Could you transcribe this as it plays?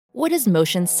What does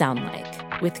motion sound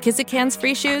like? With Kizik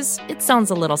hands-free shoes, it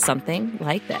sounds a little something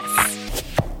like this.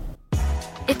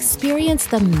 Experience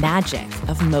the magic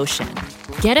of motion.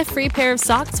 Get a free pair of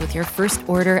socks with your first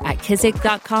order at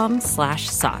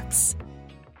kizik.com/socks.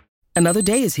 Another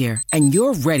day is here, and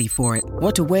you're ready for it.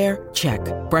 What to wear? Check.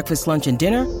 Breakfast, lunch, and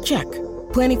dinner? Check.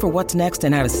 Planning for what's next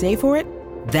and how to save for it?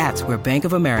 That's where Bank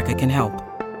of America can help.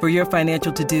 For your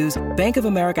financial to-dos, Bank of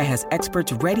America has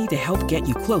experts ready to help get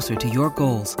you closer to your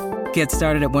goals. Get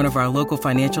started at one of our local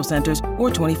financial centers or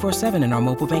 24/7 in our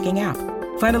mobile banking app.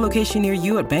 Find a location near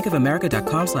you at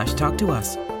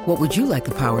bankofamerica.com/talktous. What would you like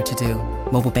the power to do?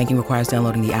 Mobile banking requires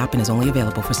downloading the app and is only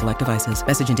available for select devices.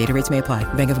 Message and data rates may apply.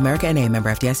 Bank of America N.A., member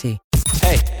FDIC.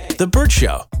 Hey, The Bert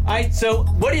Show. All right, so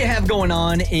what do you have going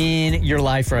on in your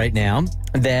life right now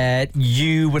that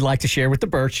you would like to share with The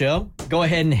Bert Show? Go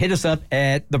ahead and hit us up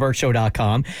at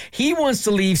thebertshow.com. He wants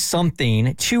to leave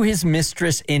something to his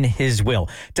mistress in his will.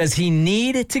 Does he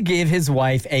need to give his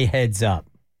wife a heads up?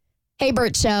 Hey,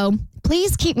 Bert Show.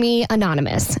 Please keep me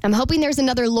anonymous. I'm hoping there's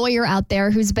another lawyer out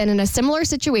there who's been in a similar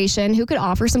situation who could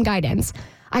offer some guidance.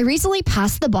 I recently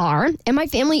passed the bar, and my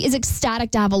family is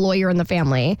ecstatic to have a lawyer in the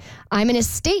family. I'm an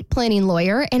estate planning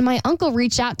lawyer, and my uncle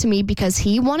reached out to me because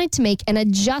he wanted to make an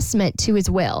adjustment to his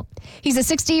will. He's a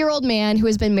 60-year-old man who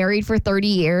has been married for 30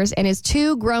 years and has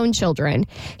 2 grown children.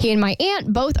 He and my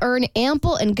aunt both earn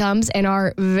ample incomes and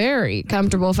are very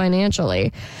comfortable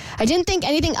financially. I didn't think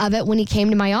anything of it when he came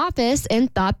to my office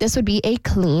and thought this would be a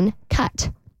clean cut.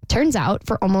 Turns out,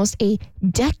 for almost a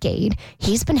decade,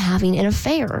 he's been having an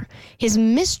affair. His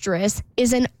mistress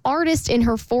is an artist in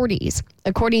her 40s.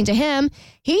 According to him,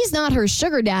 he's not her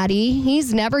sugar daddy.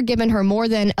 He's never given her more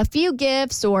than a few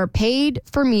gifts or paid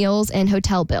for meals and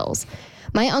hotel bills.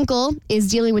 My uncle is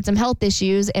dealing with some health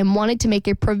issues and wanted to make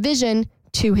a provision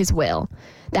to his will.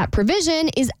 That provision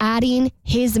is adding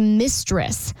his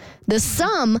mistress. The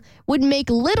sum would make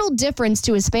little difference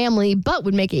to his family, but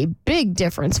would make a big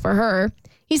difference for her.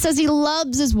 He says he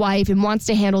loves his wife and wants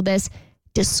to handle this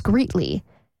discreetly.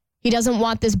 He doesn't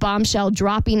want this bombshell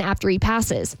dropping after he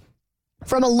passes.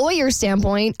 From a lawyer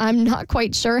standpoint, I'm not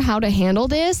quite sure how to handle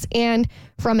this. And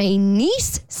from a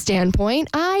niece standpoint,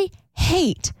 I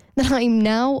hate that I'm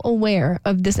now aware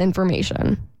of this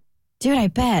information. Dude, I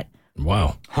bet.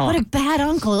 Wow. Huh. What a bad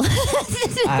uncle.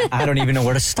 I don't even know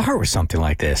where to start with something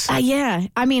like this. Yeah.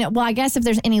 I mean, well, I guess if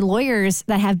there's any lawyers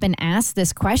that have been asked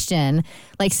this question,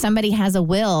 like somebody has a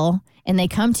will and they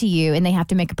come to you and they have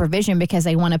to make a provision because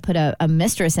they want to put a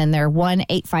mistress in there,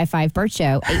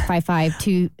 1-855-BERT-SHOW,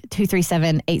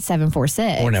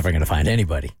 855-237-8746. We're never going to find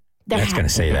anybody that's going to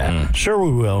say that. Sure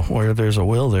we will. Where there's a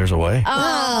will, there's a way.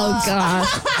 Oh,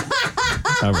 gosh.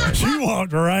 All right. She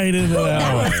walked right into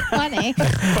that one. Funny.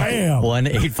 Bam.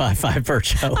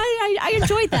 1-855-BERT-SHOW. I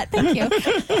enjoyed that. Thank you.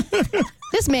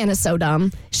 This man is so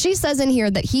dumb. She says in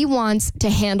here that he wants to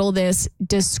handle this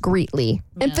discreetly.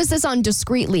 Yeah. Emphasis on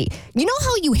discreetly. You know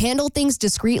how you handle things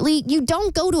discreetly? You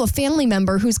don't go to a family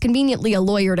member who's conveniently a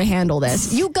lawyer to handle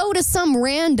this. You go to some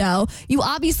rando. You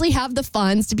obviously have the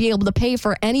funds to be able to pay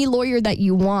for any lawyer that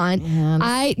you want. Yeah.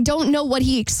 I don't know what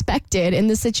he expected in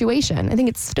this situation. I think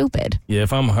it's stupid. Yeah,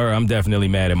 if I'm her, I'm definitely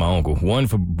mad at my uncle. 1,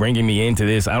 for bringing me into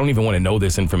this. I don't even want to know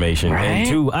this information. Right? And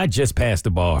 2, I just passed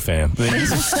the bar, fam.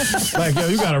 Like, yo,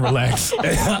 you gotta relax.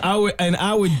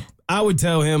 I would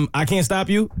tell him, I can't stop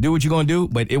you. Do what you're gonna do,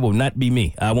 but it will not be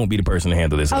me. I won't be the person to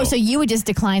handle this. Oh, so you would just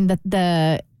decline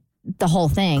the whole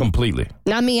thing completely?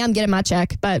 Not me. I'm getting my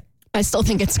check, but I still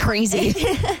think it's crazy.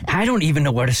 I don't even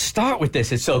know where to start with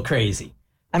this. It's so crazy.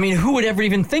 I mean, who would ever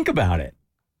even think about it?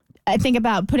 I think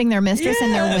about putting their mistress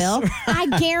in their will. I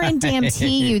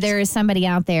guarantee you there is somebody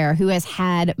out there who has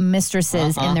had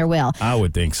mistresses in their will. I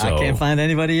would think so. I can't find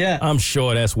anybody yet. I'm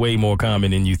sure that's way more common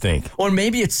than you think. Or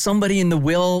maybe it's somebody in the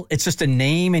will, it's just a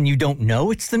name and you don't know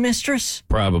it's the mistress?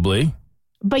 Probably.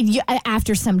 But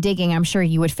after some digging, I'm sure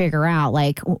you would figure out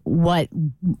like what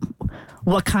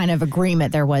kind of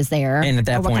agreement there was there, and at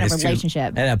that point, kind of relationship.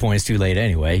 At that point, it's too late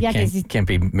anyway. Yeah, you can't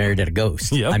be married at a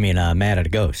ghost. Yep. I mean, mad at a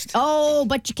ghost. Oh,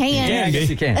 but you can. Yeah, I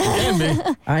guess you can.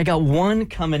 I got one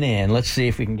coming in. Let's see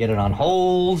if we can get it on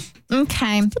hold.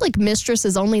 Okay. I feel like mistress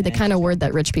is only the kind of word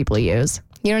that rich people use.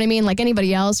 You know what I mean? Like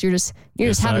anybody else, you're just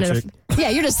having it. Yeah,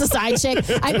 you're just a side chick.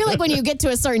 I feel like when you get to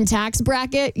a certain tax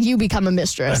bracket, you become a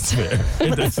mistress. That's fair.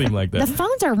 It does seem like that. The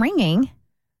phones are ringing,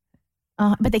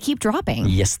 but they keep dropping.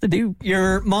 Yes, they do.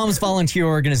 Your mom's volunteer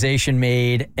organization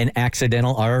made an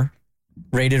accidental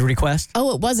rated request?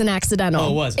 Oh, it wasn't accidental.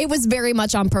 Oh, it wasn't. It was very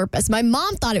much on purpose. My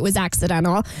mom thought it was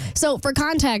accidental. So for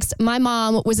context, my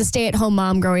mom was a stay-at-home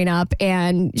mom growing up,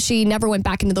 and she never went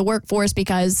back into the workforce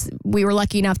because we were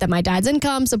lucky enough that my dad's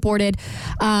income supported,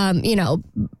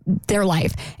 their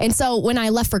life. And so when I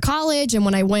left for college and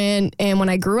when I went and when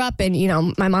I grew up and,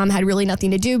 my mom had really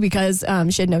nothing to do because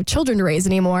she had no children to raise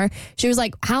anymore, she was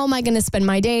like, how am I going to spend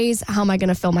my days? How am I going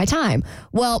to fill my time?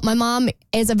 Well, my mom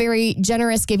is a very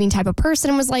generous, giving type of person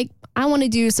and was like, I want to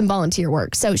do some volunteer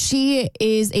work. So she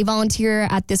is a volunteer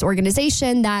at this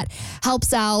organization that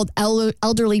helps out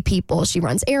elderly people. She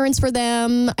runs errands for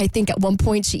them. I think at one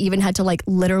point she even had to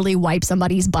literally wipe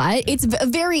somebody's butt. It's a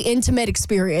very intimate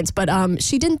experience, but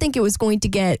she didn't think it was going to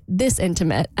get this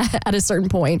intimate at a certain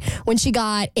point when she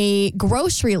got a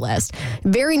grocery list.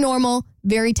 Very normal,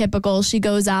 very typical. She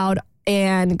goes out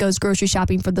and goes grocery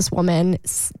shopping for this woman.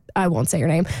 I won't say her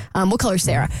name. We'll call her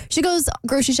Sarah. She goes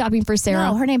grocery shopping for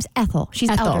Sarah. No, her name's Ethel. She's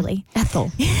elderly.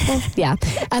 Ethel. Yeah,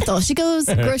 Ethel. She goes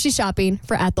grocery shopping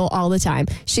for Ethel all the time.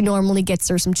 She normally gets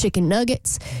her some chicken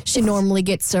nuggets. She normally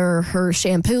gets her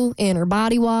shampoo and her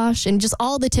body wash and just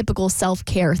all the typical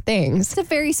self-care things. It's a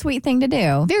very sweet thing to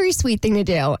do. Very sweet thing to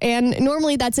do. And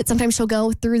normally that's it. Sometimes she'll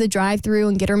go through the drive-thru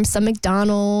and get her some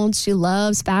McDonald's. She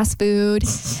loves fast food.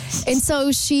 And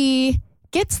so she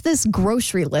gets this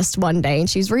grocery list one day and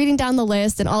she's reading down the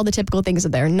list and all the typical things are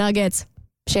there. Nuggets,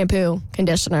 shampoo,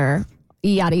 conditioner,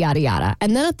 yada, yada, yada.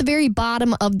 And then at the very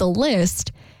bottom of the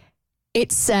list,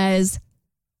 it says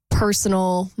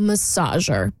personal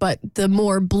massager, but the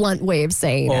more blunt way of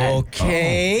saying it.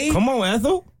 Okay. Come on,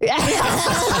 Ethel.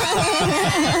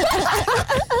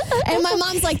 And my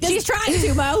mom's like, She's trying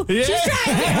to, Mo. Yeah. She's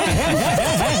trying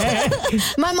to.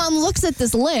 My mom looks at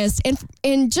this list,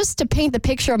 and just to paint the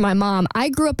picture of my mom, I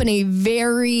grew up in a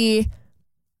very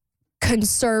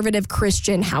conservative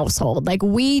Christian household.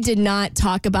 We did not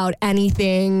talk about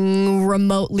anything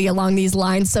remotely along these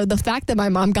lines. So the fact that my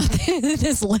mom got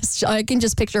this list, I can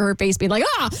just picture her face being like,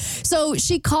 ah. So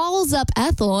she calls up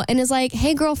Ethel and is like,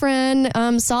 hey, girlfriend,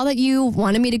 saw that you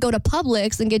wanted me to go to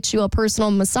Publix and get you a personal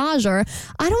massager.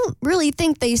 I don't really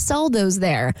think they sell those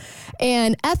there.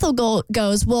 And Ethel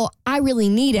goes, well, I really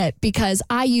need it because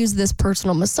I use this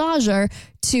personal massager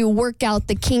to work out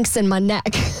the kinks in my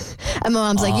neck. And my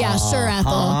mom's like, yeah, sure,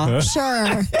 Ethel.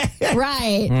 Sure.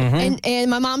 Right. And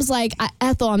my mom's like,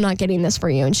 Ethel, I'm not getting this for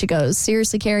you. And she goes,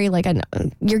 seriously, Carrie,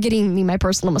 you're getting me my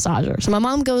personal massager. So my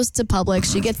mom goes to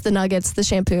Publix. She gets the nuggets, the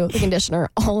shampoo, the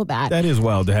conditioner, all of that. That is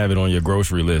wild to have it on your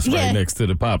grocery list right next to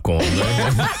the popcorn.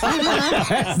 Right?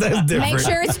 That's different. Make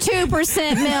sure it's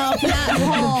 2% milk, not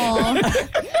whole.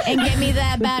 And get me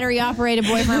that battery-operated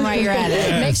boyfriend while you're at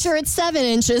it. Make sure it's 7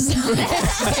 inches.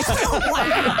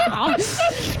 Wow.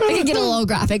 I could get a little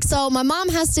graphic. So my mom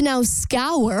has to now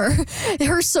scour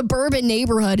her suburban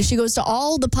neighborhood. She goes to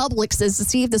all the Publixes to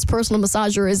see if this personal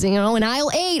massager is, in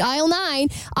aisle 8, aisle 9.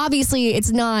 Obviously,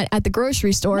 it's not at the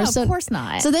grocery store. No, of course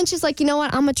not. So then she's like, you know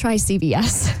what? I'm going to try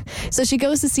CVS. So she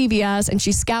goes to CVS and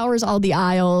she scours all the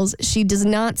aisles. She does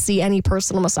not see any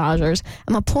personal massagers.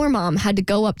 And my poor mom had to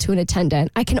go up to an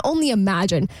attendant. I can only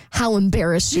imagine how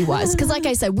embarrassed she was. Because like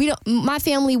I said, my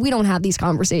family, we don't have these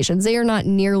conversations. They are not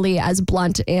nearly as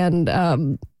blunt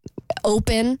and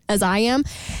open as I am.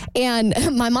 And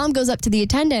my mom goes up to the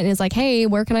attendant and is like, hey,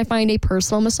 where can I find a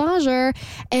personal massager?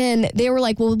 And they were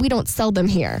like, well, we don't sell them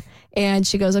here. And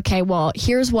she goes, okay, well,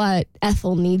 here's what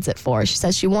Ethel needs it for. She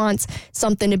says she wants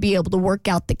something to be able to work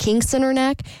out the kinks in her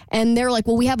neck. And they're like,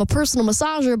 well, we have a personal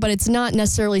massager, but it's not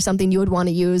necessarily something you would want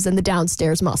to use in the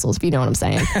downstairs muscles, if you know what I'm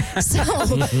saying. So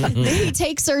he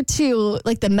takes her to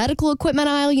the medical equipment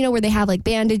aisle, where they have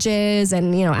bandages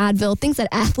and, Advil, things that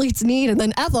athletes need. And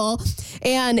then Ethel,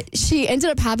 and she ended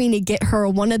up having to get her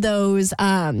one of those,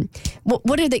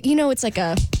 what are they, it's like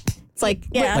a... It's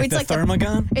it's like the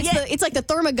Thermagun? It's like the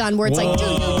Thermagun where it's like do.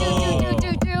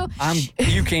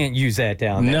 You can't use that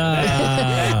down there.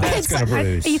 Nah. That's going to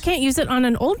bruise. You can't use it on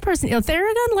an old person.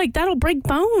 Theragun, that'll break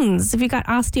bones if you got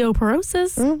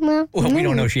osteoporosis. Well, we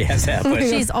don't know she has that, but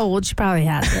She's old. She probably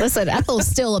has it. Listen, Ethel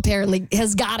still apparently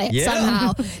has got it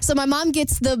somehow. So my mom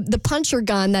gets the puncher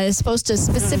gun that is supposed to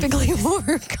specifically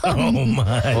work on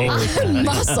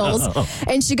muscles.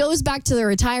 And she goes back to the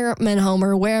retirement home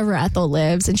or wherever Ethel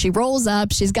lives, and she rolls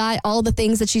up. She's got all the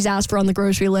things that she's asked for on the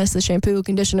grocery list, the shampoo,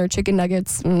 conditioner, chicken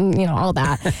nuggets, all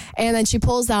that. And then she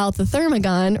pulls out the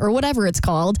Thermagun or whatever it's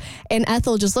called, and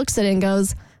Ethel just looks at it and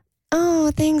goes,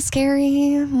 oh, thanks,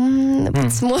 Carrie.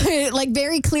 It's more like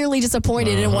very clearly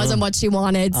disappointed and it wasn't what she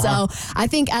wanted. So I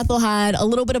think Ethel had a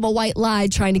little bit of a white lie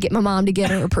trying to get my mom to get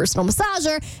her a personal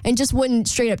massager and just wouldn't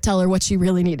straight up tell her what she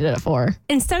really needed it for.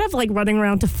 Instead of like running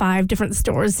around to 5 different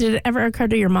stores, did it ever occur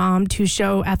to your mom to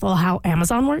show Ethel how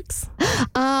Amazon works?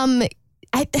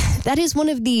 That is one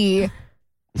of the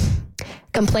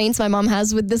complaints my mom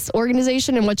has with this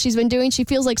organization and what she's been doing. She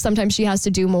feels like sometimes she has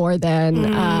to do more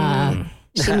than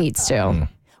she needs to.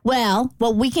 Well,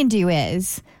 what we can do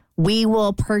is we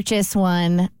will purchase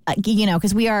one,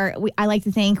 because I like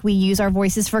to think we use our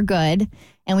voices for good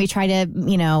and we try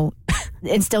to,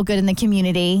 instill good in the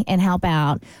community and help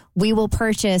out. We will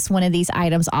purchase one of these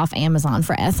items off Amazon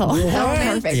for Ethel.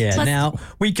 Perfect. Yeah, now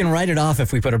we can write it off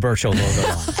if we put a Burt Show logo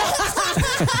on.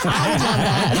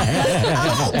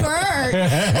 Bert.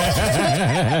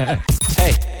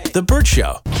 Hey, The Burt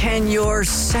Show. Can your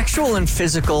sexual and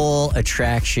physical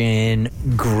attraction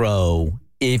grow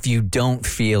if you don't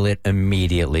feel it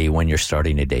immediately when you're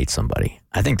starting to date somebody?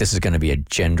 I think this is going to be a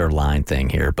gender line thing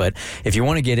here, but if you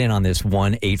want to get in on this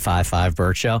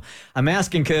 1-855-BURT Show, I'm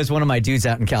asking because one of my dudes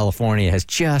out in California has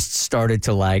just started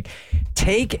to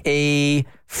take a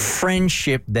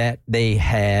friendship that they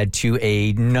had to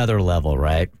another level,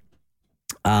 right?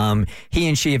 He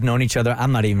and she have known each other.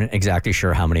 I'm not even exactly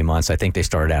sure how many months. I think they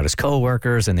started out as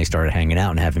coworkers and they started hanging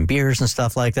out and having beers and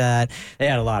stuff like that. They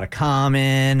had a lot of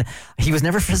common. He was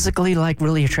never physically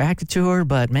really attracted to her,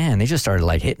 but man, they just started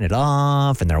hitting it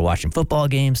off and they're watching football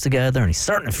games together and he's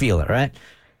starting to feel it, right?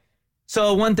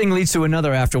 So one thing leads to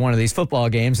another after one of these football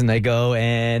games and they go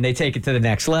and they take it to the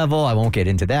next level. I won't get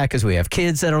into that because we have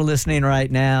kids that are listening right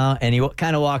now. And he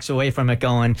kind of walks away from it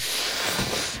going,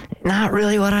 not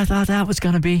really what I thought that was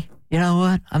going to be. You know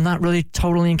what? I'm not really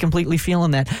totally and completely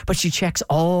feeling that. But she checks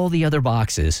all the other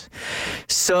boxes.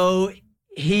 So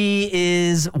he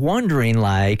is wondering,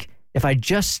 if I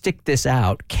just stick this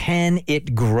out, can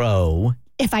it grow?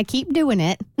 If I keep doing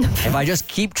it. If I just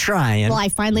keep trying. Will I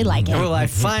finally like it? Will I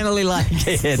finally like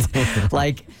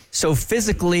it? So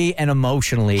physically and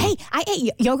emotionally. Hey, I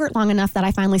ate yogurt long enough that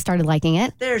I finally started liking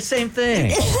it. They're the same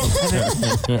thing.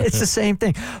 It's the same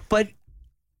thing. But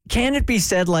can it be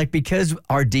said, because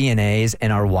our DNAs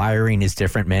and our wiring is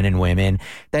different, men and women,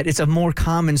 that it's a more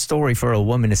common story for a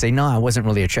woman to say, no, I wasn't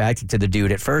really attracted to the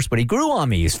dude at first, but he grew on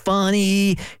me. He's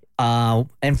funny.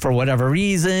 And for whatever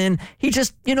reason, he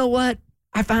just, you know what?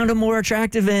 I found him more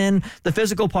attractive and the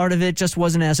physical part of it just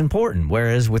wasn't as important.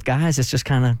 Whereas with guys, it's just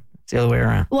kind of the other way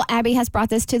around. Well, Abby has brought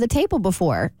this to the table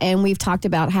before, and we've talked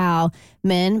about how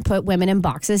men put women in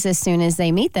boxes as soon as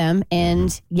they meet them,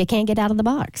 and you can't get out of the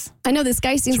box. I know this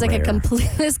guy seems like a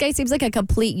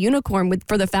complete unicorn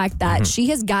for the fact that she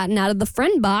has gotten out of the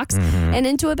friend box and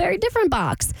into a very different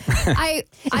box. So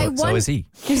is he.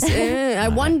 I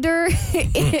wonder.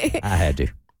 I had to.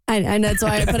 And that's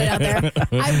why I put it out there.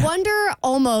 I wonder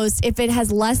almost if it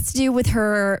has less to do with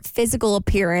her physical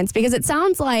appearance, because it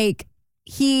sounds like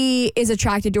he is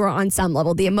attracted to her on some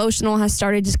level. The emotional has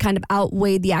started to kind of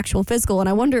outweigh the actual physical. And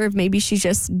I wonder if maybe she's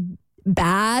just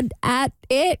bad at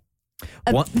it.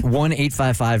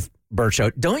 1-855-BURT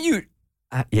Show. Don't you?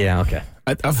 Yeah, okay.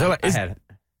 I feel like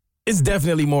it's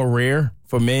definitely more rare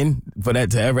for men for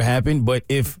that to ever happen. But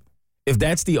if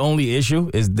that's the only issue,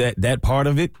 is that part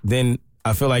of it, then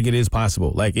I feel like it is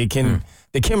possible. It can,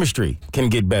 the chemistry can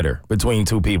get better between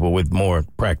two people with more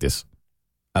practice,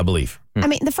 I believe. I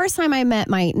mean, the first time I met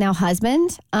my now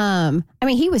husband,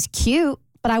 he was cute,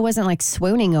 but I wasn't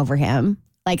swooning over him.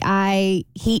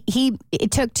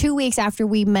 It took 2 weeks after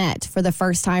we met for the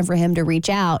first time for him to reach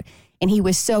out. And he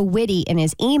was so witty in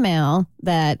his email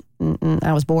that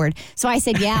I was bored. So I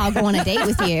said, yeah, I'll go on a date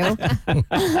with you.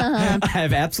 I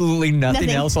have absolutely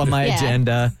nothing else on my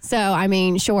agenda. So,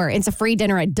 sure. It's a free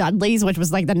dinner at Dudley's, which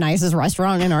was the nicest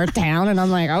restaurant in our town. And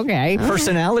I'm like, okay.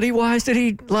 Personality-wise, did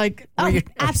he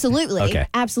absolutely. Okay.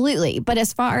 Absolutely. But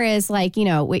as far as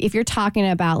if you're talking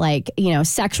about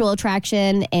sexual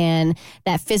attraction and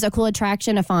that physical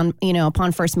attraction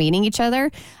upon first meeting each other,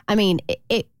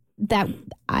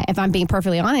 if I'm being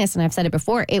perfectly honest, and I've said it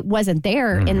before, it wasn't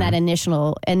there in that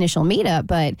initial meetup.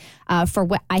 But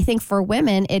I think for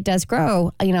women, it does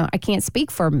grow. I can't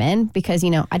speak for men because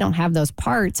I don't have those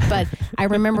parts. But I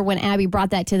remember when Abby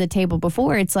brought that to the table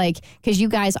before. It's because you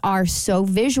guys are so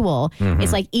visual.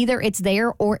 It's either it's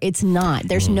there or it's not.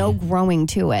 There's no growing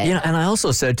to it. And I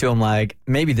also said to him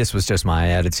maybe this was just my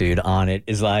attitude on it.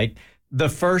 Is the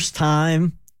first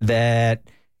time that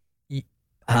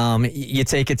you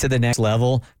take it to the next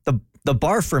level, the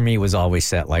bar for me was always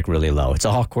set like really low. It's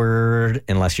awkward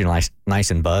unless you're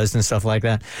nice and buzzed and stuff like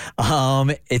that.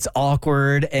 It's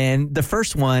awkward. And the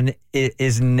first one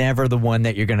is never the one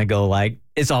that you're going to go like,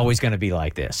 it's always going to be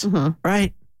like this.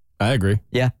 Right? I agree.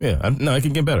 Yeah. Yeah. No, it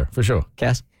can get better for sure.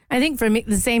 Cass? I think for me,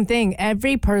 the same thing.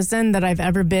 Every person that I've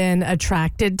ever been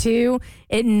attracted to,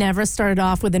 it never started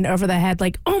off with an over the head,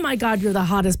 like, oh my God, you're the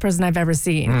hottest person I've ever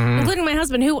seen. Including my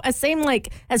husband, who, same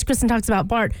like as Kristen talks about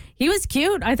Bart, he was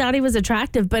cute. I thought he was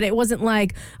attractive, but it wasn't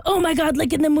like, oh my God,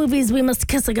 like in the movies, we must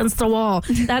kiss against the wall.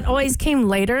 That always came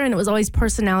later, and it was always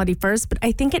personality first. But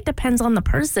I think it depends on the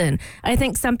person. I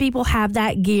think some people have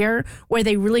that gear where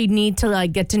they really need to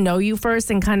like get to know you first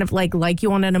and kind of like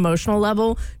you on an emotional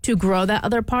level to grow that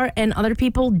other part. And other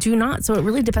people do not. So it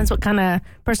really depends what kind of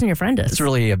person your friend is. It's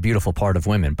really a beautiful part of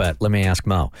women. But let me ask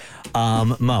Mo.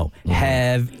 Mo,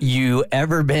 have you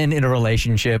ever been in a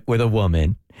relationship with a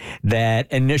woman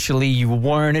that initially you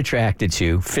weren't attracted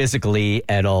to physically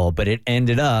at all, but it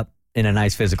ended up in a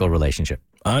nice physical relationship?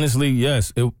 Honestly,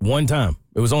 yes. One time.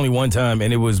 It was only one time,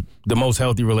 and it was the most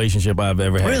healthy relationship I've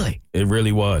ever had. Really? It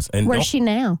really was. And Where's she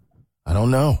now? I don't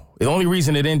know. The only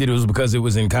reason it ended was because it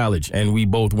was in college, and we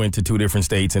both went to 2 different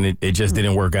states, and it just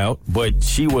didn't work out. But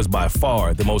she was by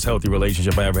far the most healthy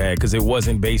relationship I ever had because it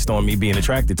wasn't based on me being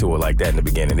attracted to her like that in the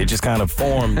beginning. It just kind of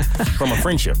formed from a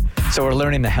friendship. So we're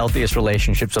learning the healthiest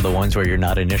relationships are the ones where you're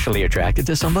not initially attracted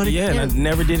to somebody? Yeah, and I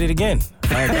never did it again.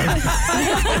 One and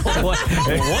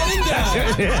down.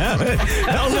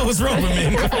 I don't know what's wrong with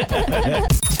me.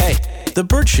 Hey, The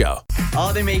Burt Show.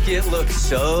 Oh, they make it look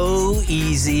so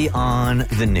easy on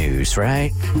the news,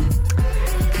 right?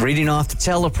 Reading off the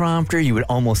teleprompter, you would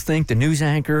almost think the news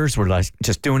anchors were like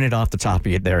just doing it off the top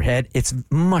of their head. It's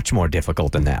much more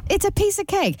difficult than that. It's a piece of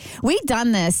cake. We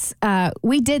did this,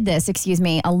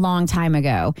 a long time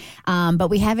ago, but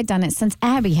we haven't done it since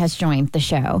Abby has joined the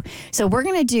show. So we're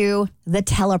going to do the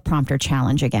teleprompter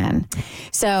challenge again.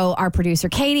 So our producer,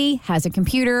 Katie, has a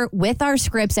computer with our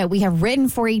scripts that we have written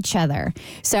for each other.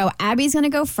 So Abby's going to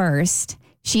go first.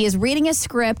 She is reading a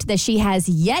script that she has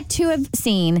yet to have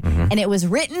seen, and it was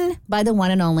written by the one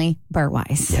and only Burt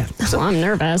Weiss. Yeah. So I'm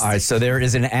nervous. All right, so there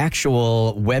is an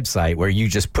actual website where you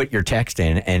just put your text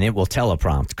in and it will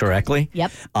teleprompt correctly.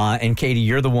 Yep. And Katie,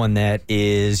 you're the one that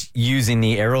is using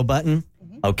the arrow button.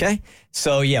 Okay.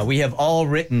 So yeah, we have all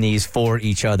written these for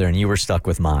each other, and you were stuck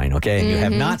with mine. Okay. And you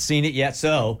have not seen it yet.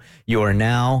 So you are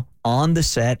now on the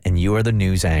set, and you are the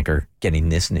news anchor getting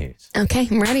this news. Okay,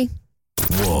 I'm ready.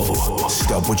 Whoa,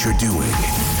 stop what you're doing.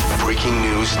 Breaking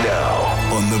news now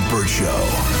on The Burt Show.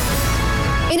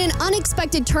 In an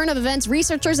unexpected turn of events,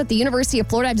 researchers at the University of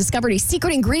Florida have discovered a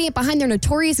secret ingredient behind their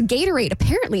notorious Gatorade.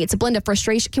 Apparently, it's a blend of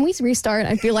frustration. Can we restart?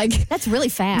 I feel like that's really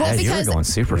fast. Well, you're going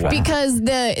super fast. Because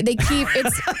they keep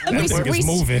it's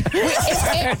moving.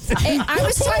 I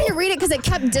was trying to read it because it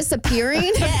kept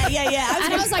disappearing. Yeah.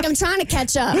 And I was like, I'm trying to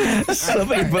catch up.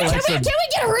 Somebody put like Can we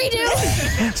get a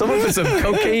redo? someone put some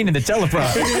cocaine in the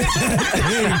teleprompter.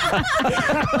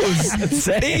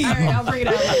 All right, I'll bring it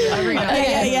up.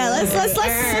 Yeah.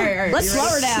 Let's slow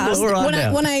her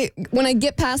down. When I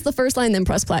get past the first line, then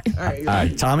press play. All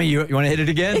right, Tommy, you want to hit it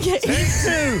again?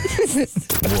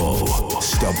 Whoa,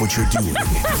 stop what you're doing.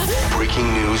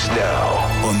 Breaking news now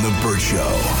on The Burt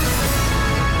Show.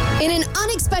 In an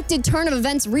unexpected turn of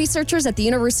events, researchers at the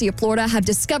University of Florida have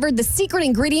discovered the secret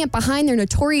ingredient behind their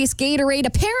notorious Gatorade.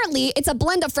 Apparently, it's a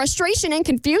blend of frustration and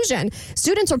confusion.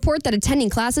 Students report that attending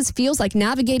classes feels like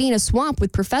navigating a swamp,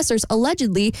 with professors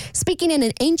allegedly speaking in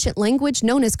an ancient language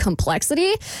known as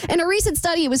complexity. In a recent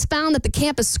study, it was found that the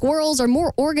campus squirrels are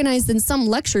more organized than some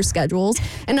lecture schedules.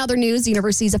 In other news, the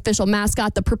university's official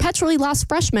mascot, the perpetually lost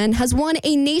freshman, has won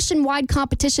a nationwide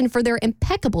competition for their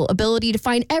impeccable ability to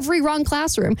find every wrong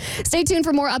classroom. Stay tuned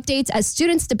for more updates as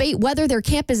students debate whether their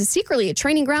campus is secretly a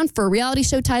training ground for a reality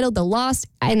show titled The Lost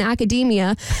in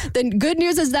Academia. The good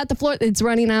news is that it's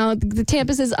running out. The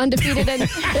campus is undefeated.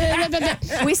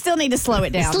 And we still need to slow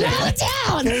it down. Slow it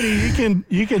down. Katie,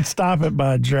 you can stop it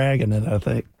by dragging it, I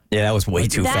think. Yeah, that was way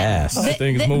too fast. That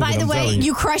thing is moving, by the I'm way, telling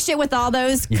you crushed it with all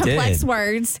those complex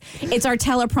words. It's our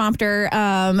teleprompter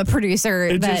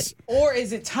producer. Or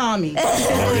is it Tommy?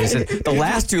 The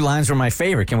last 2 lines were my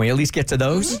favorite. Can we at least get to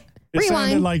those? It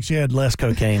sounded like she had less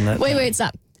cocaine. Wait,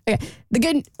 stop.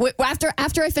 Okay.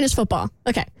 After I finish football.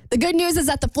 Okay. The good news is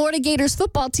that the Florida Gators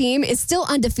football team is still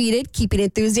undefeated, keeping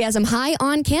enthusiasm high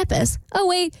on campus. Oh,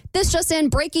 wait, this just in.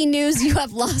 Breaking news, you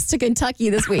have lost to Kentucky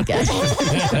this weekend.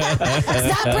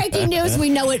 It's not breaking news. We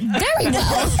know it very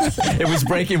well. It was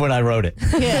breaking when I wrote it.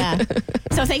 Yeah.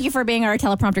 So thank you for being our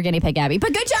teleprompter guinea pig, Abby.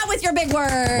 But good job with your big word.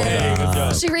 Hey, good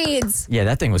job. She reads. Yeah,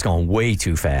 that thing was going way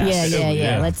too fast.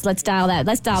 Yeah. Let's dial that.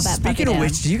 Let's dial that. Speaking puppy of down.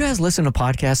 which, do you guys listen to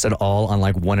podcasts at all on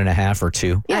like 1.5 or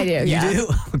 2? I do. You do?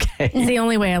 Okay. It's the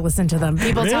only way I listen to them.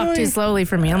 People talk too slowly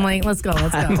for me. I'm like, let's go.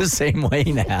 I'm the same way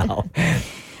now.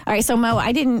 All right, so Mo,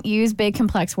 I didn't use big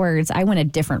complex words. I went a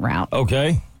different route.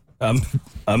 Okay. I'm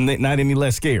not any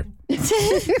less scared.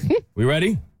 We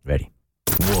ready? Ready.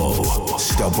 Whoa,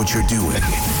 stop what you're doing.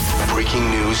 Breaking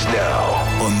news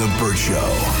now on The Burt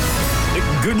Show.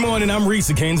 Good morning, I'm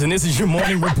Reese Kings, and this is your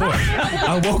morning report.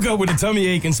 I woke up with a tummy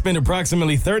ache and spent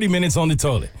approximately 30 minutes on the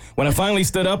toilet. When I finally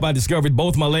stood up, I discovered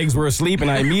both my legs were asleep, and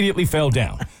I immediately fell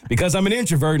down. Because I'm an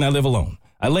introvert and I live alone.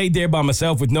 I laid there by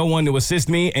myself with no one to assist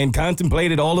me and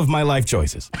contemplated all of my life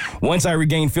choices. Once I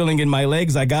regained feeling in my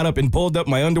legs, I got up and pulled up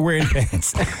my underwear and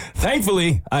pants.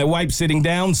 Thankfully, I wiped sitting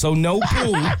down, so no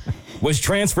poo was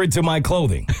transferred to my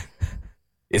clothing.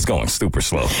 It's going super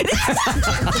slow.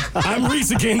 I'm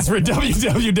Reese Kings for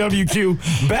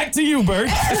WWWQ. Back to you, Bert.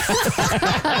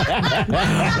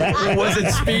 Was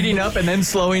it speeding up and then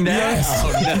slowing down? Yes.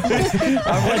 Oh, no.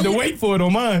 I had to wait for it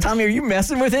on mine. Tommy, are you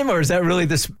messing with him, or is that really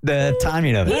the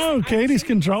timing of it? No, Katie's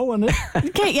controlling it.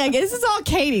 Okay, yeah, this is all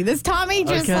Katie. This Tommy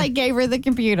just like gave her the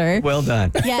computer. Well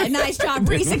done. Yeah, nice job,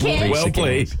 Reese Kings. Well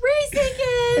played.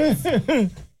 Reese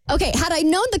Kings. Okay, had I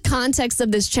known the context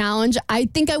of this challenge, I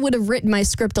think I would have written my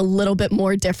script a little bit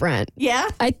more different. Yeah?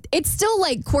 It's still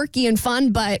like quirky and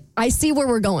fun, but I see where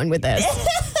we're going with this.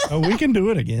 Oh, we can do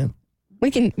it again.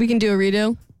 We can do a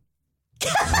redo.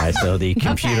 All right, so the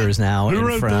computer is now Who in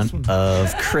wrote front this one?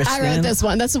 of Kristen. I wrote this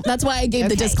one. That's why I gave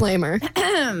the disclaimer.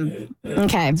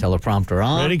 Okay. Teleprompter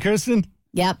on. Ready, Kristen?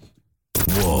 Yep.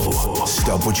 Whoa,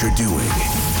 stop what you're doing.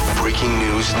 Breaking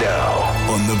news now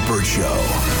on The Burt Show.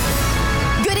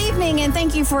 Good evening, and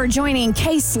thank you for joining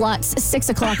K-Slut's 6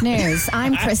 o'clock news.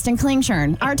 I'm Kristen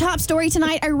Klingshirn. Our top story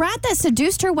tonight, a rat that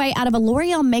seduced her way out of a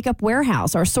L'Oreal makeup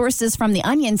warehouse. Our sources from The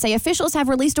Onion say officials have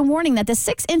released a warning that the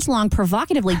 6-inch-long,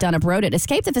 provocatively done-up rodent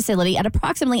escaped the facility at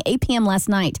approximately 8 p.m. last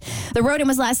night. The rodent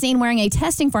was last seen wearing a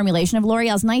testing formulation of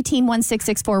L'Oreal's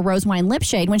 191664 Rose Wine Lip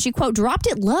Shade when she, quote, dropped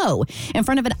it low in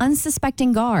front of an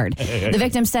unsuspecting guard. The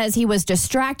victim says he was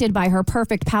distracted by her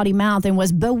perfect pouty mouth and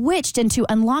was bewitched into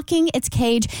unlocking its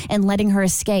cage and letting her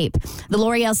escape. The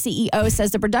L'Oreal CEO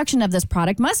says the production of this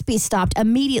product must be stopped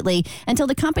immediately until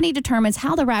the company determines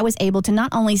how the rat was able to not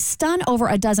only stun over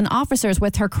a dozen officers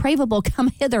with her craveable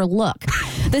come-hither look.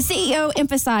 The CEO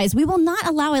emphasized, we will not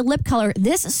allow a lip color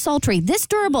this sultry, this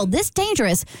durable, this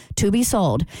dangerous to be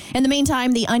sold. In the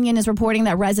meantime, The Onion is reporting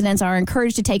that residents are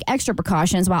encouraged to take extra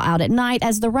precautions while out at night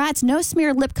as the rat's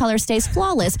no-smear lip color stays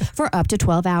flawless for up to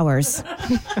 12 hours.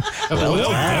 Well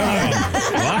done.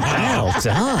 Well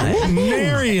done.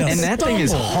 Miriam. And that thing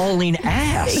is hauling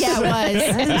ass. Yeah, it was.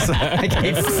 It's like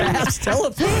a fast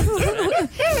telephone.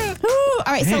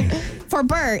 All right, so for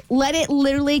Bert, let it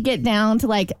literally get down to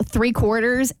like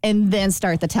 3/4 and then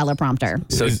start the teleprompter.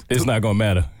 So it's not going to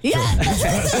matter. Yeah.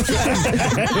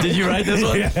 Did you write this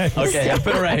one? Yes. Okay, I'll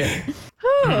put it right here.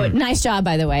 Ooh, nice job,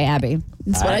 by the way, Abby.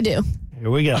 That's what I do. Here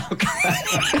we go.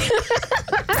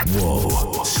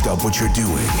 Whoa, stop what you're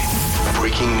doing.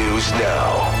 Breaking news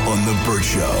now on The Burt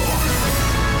Show.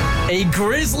 A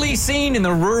grisly scene in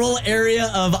the rural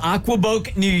area of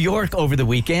Aquaboke, New York over the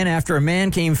weekend after a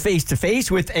man came face to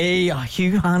face with a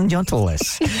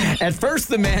Huhanjuntulus. At first,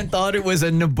 the man thought it was a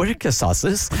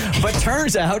Nabuccosaurus, but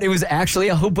turns out it was actually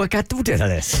a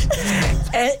Hobukatutulus.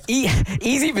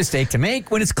 Easy mistake to make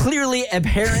when it's clearly a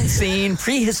parent seeing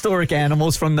prehistoric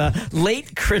animals from the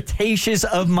late Cretaceous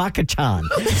of Macachan,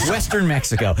 western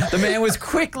Mexico. The man was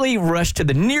quickly rushed to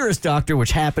the nearest doctor,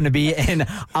 which happened to be an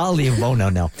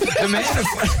no. The man of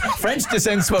French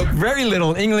descent spoke very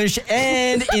little English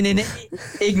and in an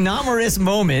ignominious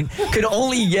moment could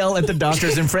only yell at the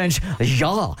doctors in French,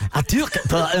 Ja, atuk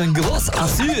pas un gros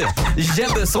assure, j'ai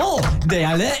besoin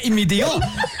d'aller immédiat.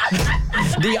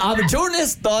 The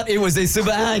opportunist thought it was a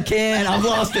I can't, I've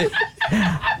lost it.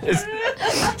 It's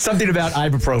something about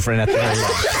ibuprofen at the very end.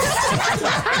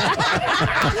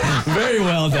 Very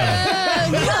well done.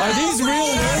 Are these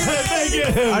real words?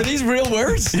 Are these real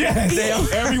words? Yes.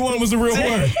 Everyone was a real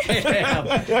word.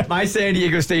 Damn. My San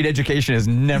Diego State education has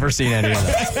never seen any of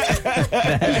that.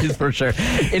 That is for sure.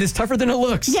 It is tougher than it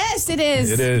looks. Yes, it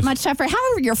is. It is. Much tougher.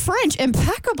 However, your French,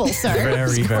 impeccable, sir.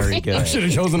 Very, very good. I should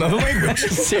have chosen another language.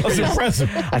 That's impressive.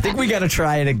 I think we got to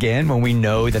try it again when we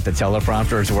know that the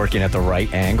teleprompter is working at the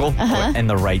right angle and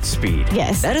the right speed.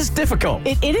 Yes. That is difficult.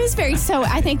 It is very so.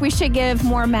 I think we should give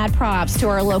more mad props to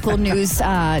our local news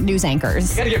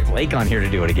anchors. Got to get Blake on here to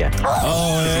do it again.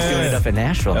 Oh, He's doing it up in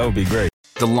Nashville. That would be great.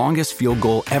 The longest field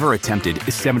goal ever attempted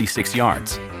is 76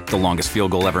 yards. The longest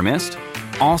field goal ever missed?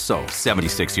 Also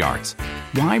 76 yards.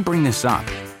 Why bring this up?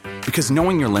 Because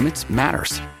knowing your limits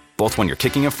matters, both when you're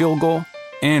kicking a field goal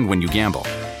and when you gamble.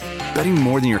 Betting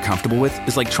more than you're comfortable with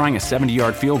is like trying a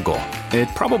 70-yard field goal. It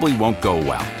probably won't go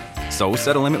well. So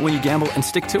set a limit when you gamble and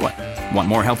stick to it. Want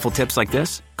more helpful tips like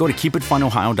this? Go to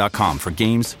keepitfunohio.com for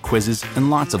games, quizzes, and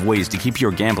lots of ways to keep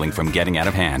your gambling from getting out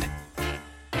of hand.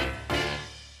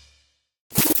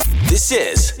 This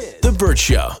is The Burt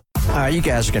Show. All right, you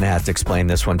guys are going to have to explain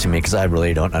this one to me because I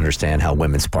really don't understand how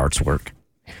women's parts work.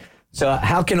 So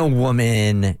how can a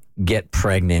woman get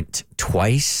pregnant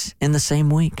twice in the same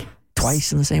week?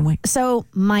 Twice in the same week? So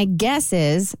my guess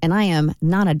is, and I am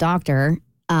not a doctor,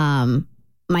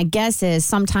 my guess is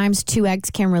sometimes 2 eggs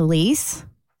can release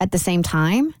at the same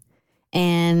time,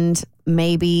 and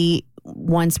maybe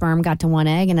one sperm got to one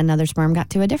egg and another sperm got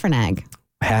to a different egg.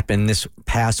 Happened this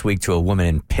past week to a woman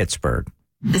in Pittsburgh.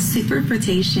 A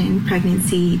superfetation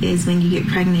pregnancy is when you get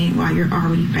pregnant while you're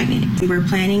already pregnant. We were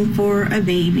planning for a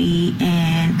baby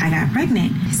and I got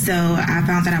pregnant. So I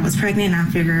found that I was pregnant and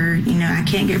I figured, I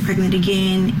can't get pregnant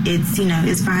again.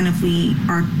 It's fine if we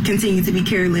continue to be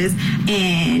careless.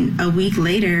 And a week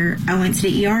later, I went to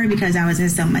the ER because I was in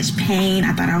so much pain.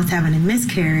 I thought I was having a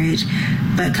miscarriage.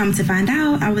 But come to find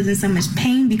out, I was in so much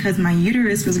pain because my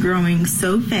uterus was growing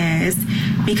so fast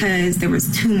because there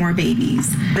was 2 more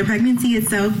babies. The pregnancy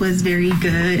itself was very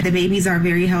good. The babies are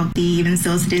very healthy, even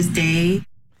still to this day.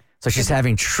 So she's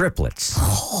having triplets.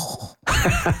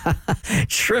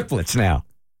 Triplets now.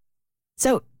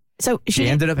 So she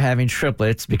ended up having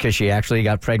triplets because she actually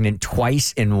got pregnant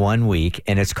twice in 1 week,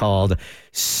 and it's called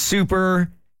superfetation.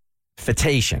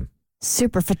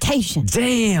 Superfetation.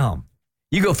 Damn.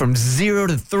 You go from 0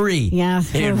 to 3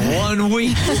 in 1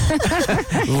 week.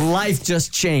 Life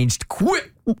just changed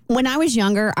quick. When I was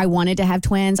younger, I wanted to have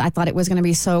twins. I thought it was going to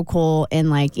be so cool.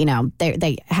 And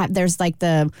there's like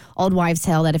the old wives'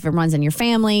 tale that if it runs in your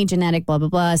family, genetic, blah, blah,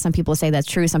 blah. Some people say that's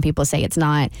true. Some people say it's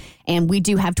not. And we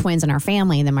do have twins in our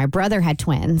family. And then my brother had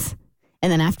twins.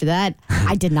 And then after that,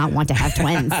 I did not want to have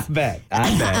twins. I bet.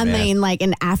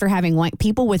 And after having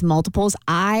people with multiples,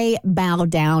 I bow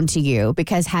down to you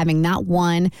because having not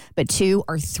 1, but 2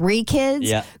 or 3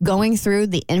 kids, going through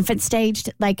the infant stage,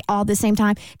 all at the same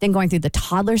time, then going through the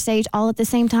toddler stage all at the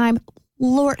same time.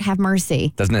 Lord have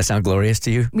mercy. Doesn't that sound glorious to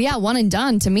you? Yeah, one and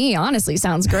done to me, honestly,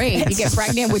 sounds great. You get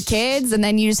pregnant with kids and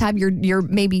then you just have your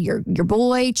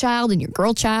boy child and your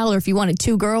girl child, or if you wanted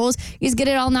 2 girls, you just get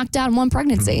it all knocked out in one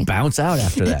pregnancy. Bounce out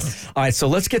after that. All right, so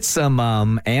let's get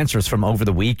some answers from over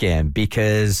the weekend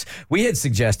because we had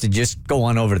suggested just go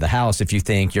on over to the house if you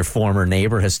think your former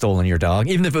neighbor has stolen your dog,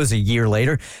 even if it was a year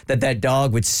later, that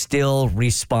dog would still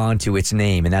respond to its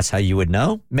name, and that's how you would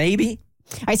know, maybe?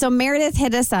 All right, so Meredith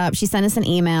hit us up. She sent us an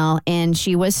email, and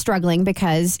she was struggling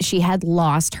because she had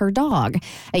lost her dog.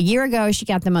 A year ago, she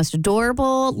got the most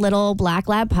adorable little black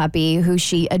lab puppy who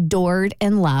she adored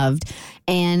and loved.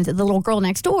 And the little girl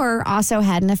next door also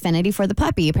had an affinity for the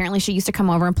puppy. Apparently, she used to come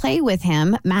over and play with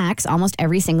him, Max, almost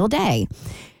every single day.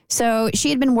 So she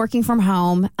had been working from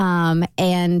home,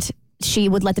 and she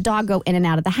would let the dog go in and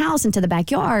out of the house into the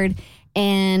backyard.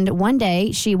 And one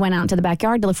day she went out into the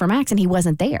backyard to look for Max and he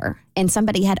wasn't there. And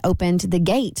somebody had opened the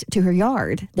gate to her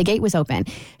yard. The gate was open.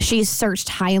 She searched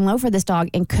high and low for this dog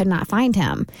and could not find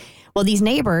him. Well, these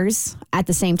neighbors at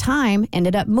the same time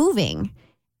ended up moving,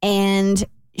 and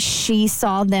she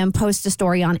saw them post a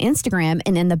story on Instagram,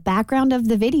 and in the background of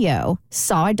the video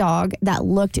saw a dog that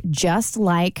looked just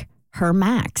like her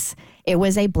Max. It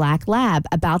was a black lab,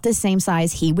 about the same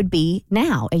size he would be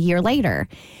now, a year later.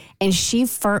 And she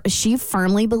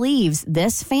firmly believes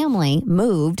this family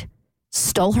moved,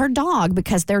 stole her dog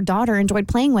because their daughter enjoyed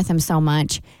playing with him so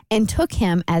much, and took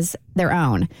him as their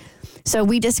own. So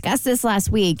we discussed this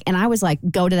last week, and I was like,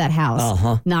 go to that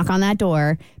house, knock on that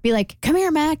door, be like, come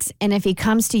here, Max. And if he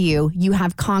comes to you, you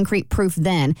have concrete proof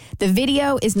then. The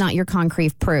video is not your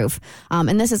concrete proof.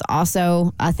 And this is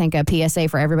also, I think, a PSA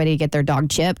for everybody to get their dog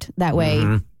chipped. That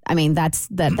way, I mean, that's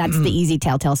the easy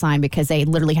telltale sign because they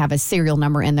literally have a serial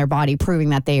number in their body proving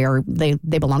that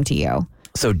they belong to you.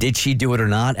 So did she do it or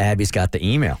not? Abby's got the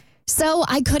email. So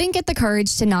I couldn't get the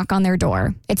courage to knock on their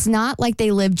door. It's not like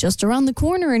they live just around the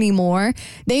corner anymore.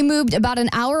 They moved about an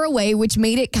hour away, which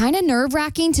made it kind of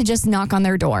nerve-wracking to just knock on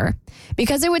their door.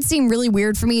 Because it would seem really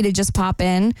weird for me to just pop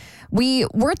in. We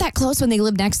weren't that close when they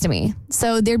lived next to me.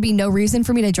 So there'd be no reason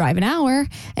for me to drive an hour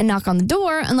and knock on the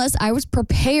door unless I was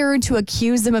prepared to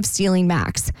accuse them of stealing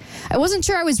Max. I wasn't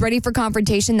sure I was ready for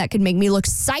confrontation that could make me look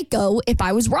psycho if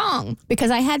I was wrong.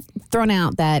 Because I had thrown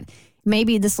out that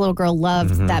maybe this little girl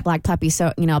loved that black puppy,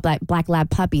 black lab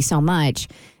puppy so much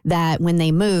that when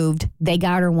they moved, they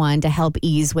got her one to help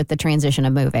ease with the transition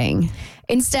of moving.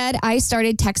 Instead, I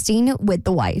started texting with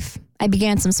the wife. I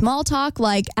began some small talk,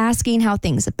 like asking how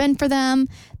things have been for them.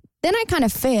 Then I kind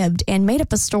of fibbed and made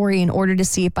up a story in order to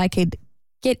see if I could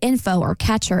get info or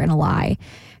catch her in a lie.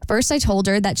 First, I told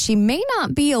her that she may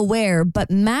not be aware,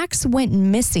 but Max went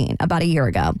missing about a year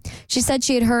ago. She said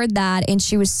she had heard that and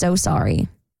she was so sorry.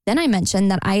 Then I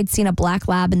mentioned that I had seen a black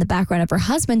lab in the background of her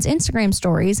husband's Instagram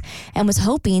stories and was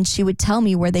hoping she would tell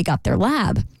me where they got their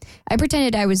lab. I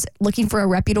pretended I was looking for a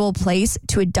reputable place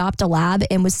to adopt a lab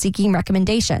and was seeking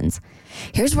recommendations.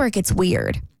 Here's where it gets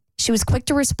weird. She was quick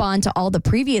to respond to all the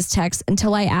previous texts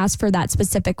until I asked for that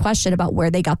specific question about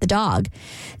where they got the dog.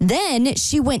 Then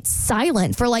she went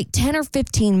silent for like 10 or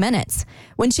 15 minutes.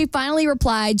 When she finally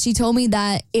replied, she told me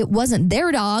that it wasn't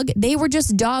their dog. They were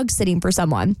just dog sitting for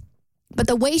someone. But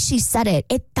the way she said it,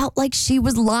 it felt like she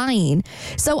was lying.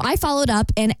 So I followed up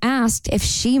and asked if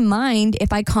she mind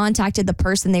if I contacted the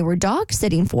person they were dog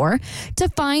sitting for to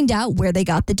find out where they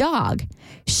got the dog.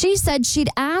 She said she'd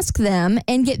ask them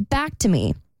and get back to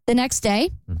me. The next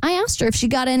day, I asked her if she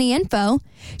got any info.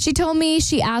 She told me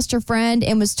she asked her friend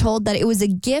and was told that it was a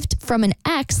gift from an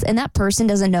ex and that person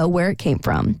doesn't know where it came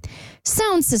from.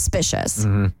 Sounds suspicious.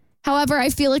 However, I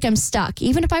feel like I'm stuck.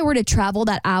 Even if I were to travel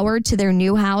that hour to their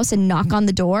new house and knock on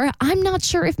the door, I'm not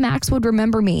sure if Max would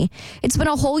remember me. It's been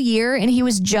a whole year and he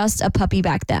was just a puppy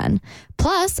back then.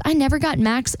 Plus, I never got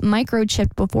Max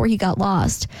microchipped before he got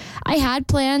lost. I had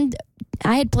planned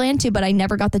to, but I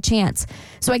never got the chance.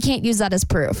 So I can't use that as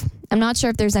proof. I'm not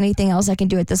sure if there's anything else I can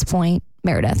do at this point,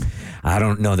 Meredith. I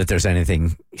don't know that there's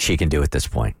anything she can do at this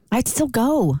point. I'd still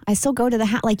go. I still go to the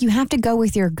house. Like, you have to go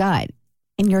with your gut.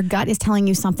 And your gut is telling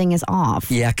you something is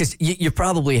off. Yeah, because you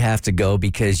probably have to go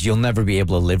because you'll never be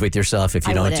able to live with yourself if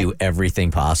you don't do everything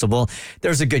possible.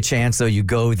 There's a good chance, though, you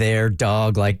go there,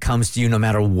 dog, like, comes to you no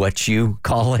matter what you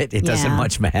call it. It doesn't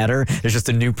much matter. There's just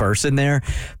a new person there.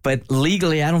 But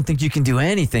legally, I don't think you can do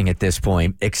anything at this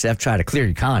point except try to clear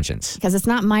your conscience. Because it's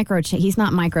not he's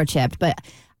not microchipped, but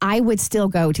I would still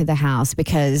go to the house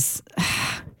because,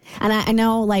 and I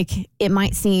know, like, it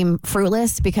might seem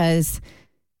fruitless because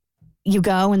you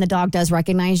go and the dog does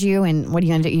recognize you, and what are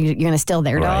you going to do? You're going to steal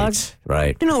their dog?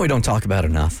 Right. You know what we don't talk about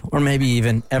enough, or maybe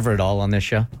even ever at all on this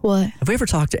show? What? Have we ever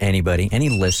talked to anybody, any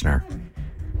listener,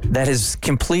 that is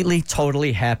completely,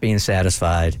 totally happy and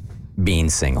satisfied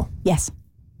being single? Yes.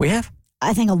 We have?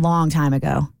 I think a long time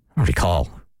ago. I don't recall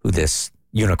who this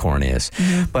unicorn is.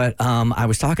 But I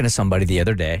was talking to somebody the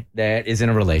other day that is in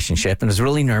a relationship and was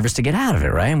really nervous to get out of it,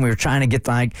 right? And we were trying to get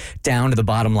like down to the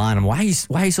bottom line and why are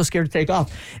you so scared to take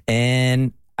off?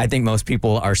 And I think most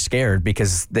people are scared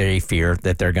because they fear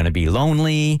that they're going to be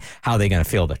lonely, how they're going to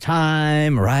feel the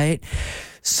time, right?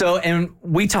 So, and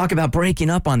we talk about breaking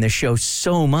up on this show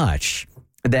so much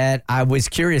that I was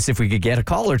curious if we could get a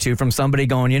call or two from somebody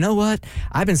going, you know what?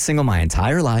 I've been single my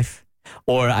entire life.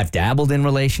 Or I've dabbled in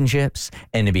relationships,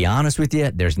 and to be honest with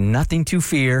you, there's nothing to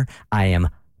fear. I am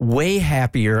way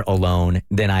happier alone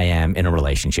than I am in a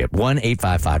relationship.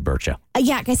 1-855-BERT-SHOW.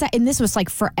 Yeah, guys, and this was like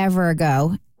forever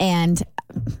ago, and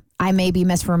I may be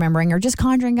misremembering or just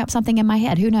conjuring up something in my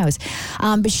head. Who knows?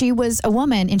 But she was a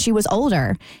woman, and she was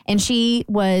older, and she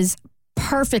was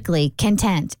perfectly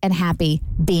content and happy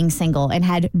being single and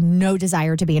had no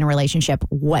desire to be in a relationship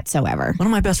whatsoever. One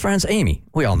of my best friends, Amy.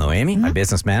 We all know Amy, my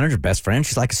business manager, best friend.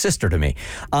 She's like a sister to me.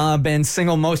 Been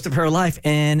single most of her life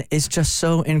and is just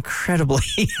so incredibly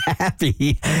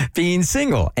happy being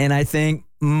single. And I think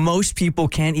most people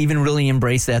can't even really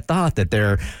embrace that thought that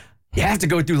you have to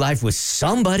go through life with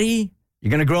somebody.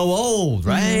 You're going to grow old,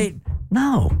 right?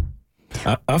 No.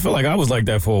 I feel like I was like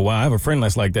that for a while. I have a friend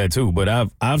that's like that too.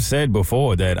 But I've said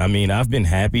before that, I mean, I've been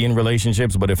happy in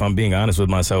relationships, but if I'm being honest with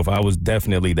myself, I was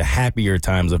definitely the happier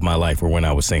times of my life were when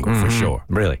I was single, for sure.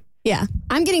 Really? Yeah.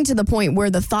 I'm getting to the point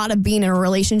where the thought of being in a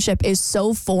relationship is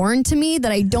so foreign to me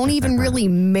that I don't even really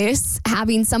miss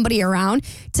having somebody around.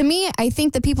 To me, I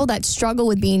think the people that struggle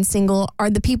with being single are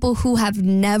the people who have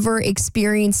never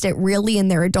experienced it really in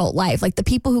their adult life. Like the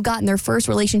people who got in their first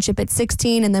relationship at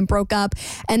 16 and then broke up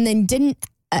and then didn't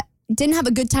didn't have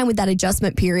a good time with that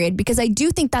adjustment period, because I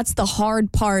do think that's the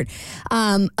hard part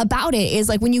about it, is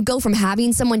like when you go from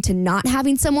having someone to not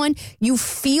having someone, you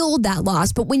feel that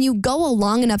loss. But when you go a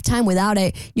long enough time without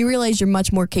it, you realize you're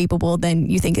much more capable than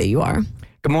you think that you are.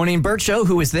 Good morning, Bert Show.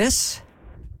 Who is this?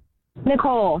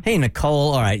 Nicole. Hey,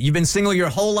 Nicole. All right. You've been single your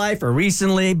whole life or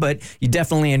recently, but you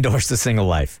definitely endorse the single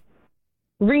life.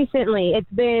 Recently. It's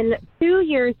been 2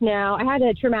 years now. I had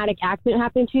a traumatic accident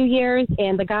happen 2 years,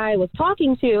 and the guy I was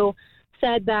talking to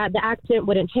said that the accident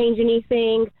wouldn't change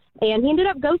anything, and he ended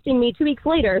up ghosting me 2 weeks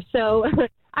later. So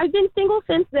I've been single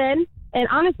since then, and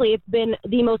honestly, it's been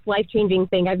the most life-changing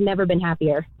thing. I've never been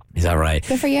happier. Is that right?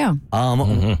 Good for you.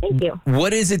 Thank you.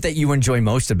 What is it that you enjoy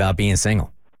most about being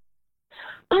single?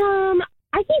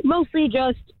 I think mostly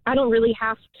just I don't really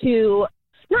have to,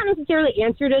 not necessarily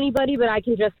answer to anybody, but I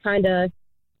can just kind of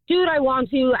do what I want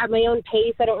to at my own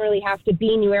pace. I don't really have to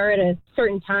be anywhere at a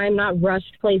certain time, not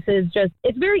rushed places. Just,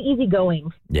 it's very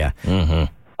easygoing. Yeah.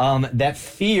 That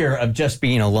fear of just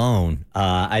being alone,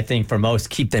 I think for most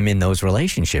keep them in those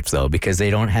relationships, though, because they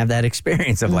don't have that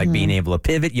experience of like being able to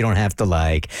pivot. You don't have to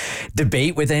like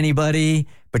debate with anybody,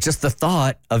 but just the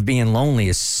thought of being lonely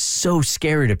is so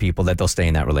scary to people that they'll stay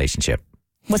in that relationship.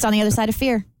 What's on the other side of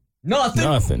fear?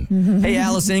 Nothing. Hey,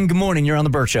 Allison, good morning. You're on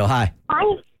the Bert Show. Hi.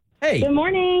 Hi. Hey. Good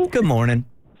morning. Good morning.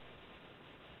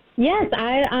 Yes,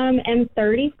 I am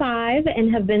 35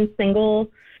 and have been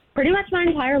single pretty much my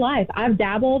entire life. I've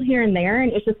dabbled here and there,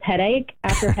 and it's just headache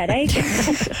after headache.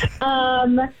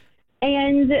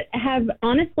 And have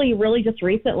honestly really just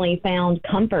recently found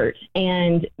comfort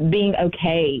and being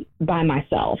okay by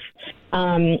myself.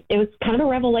 It was kind of a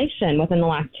revelation within the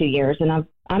last 2 years, and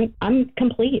I'm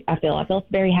complete. I feel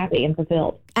very happy and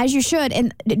fulfilled. As you should.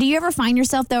 And do you ever find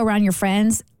yourself, though, around your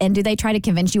friends, and do they try to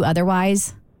convince you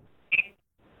otherwise?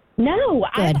 No,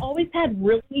 Good. I've always had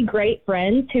really great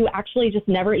friends who actually just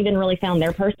never even really found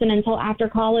their person until after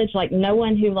college. Like no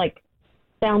one who like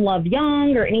found love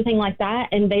young or anything like that.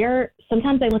 And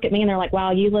sometimes they look at me and they're like,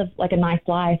 wow, you live like a nice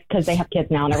life, because they have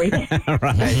kids now and everything.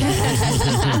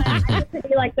 I get to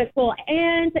be like the cool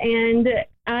aunt, and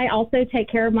I also take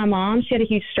care of my mom. She had a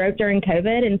huge stroke during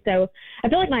COVID, and so I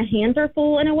feel like my hands are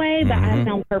full in a way, but I have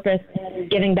found purpose in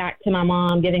giving back to my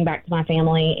mom, giving back to my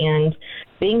family, and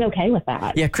being okay with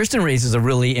that. Yeah, Kristen raises a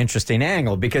really interesting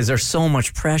angle, because there's so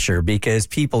much pressure because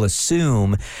people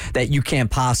assume that you can't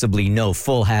possibly know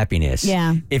full happiness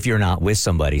if you're not with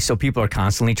somebody. So people are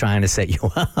constantly trying to set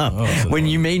you up when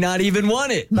you may not even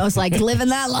want it. Most like living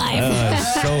that life.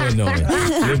 So annoying.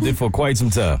 Lived it for quite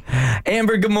some time.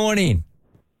 Amber, good morning.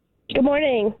 Good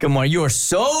morning. Good morning. You are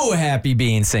so happy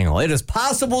being single. It is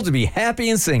possible to be happy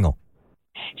and single.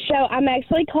 So I'm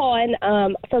actually calling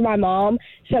for my mom.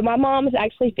 So my mom is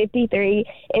actually 53,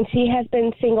 and she has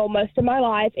been single most of my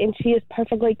life, and she is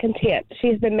perfectly content.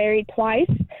 She's been married twice.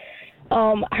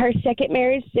 Her second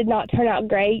marriage did not turn out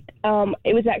great.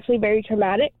 It was actually very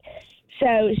traumatic.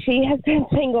 So she has been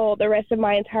single the rest of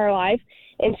my entire life,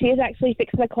 and she is actually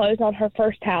fixing to close on her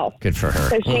first house. Good for her.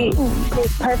 So she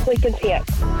is perfectly content.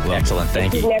 Excellent.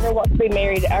 Thank She you. never wants to be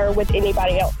married or with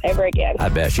anybody else ever again. I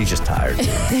bet she's just tired.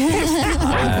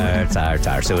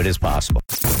 Tired. So it is possible.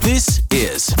 This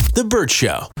is The Bert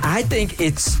Show. I think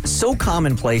it's so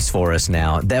commonplace for us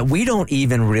now that we don't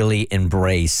even really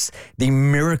embrace the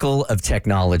miracle of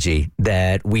technology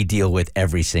that we deal with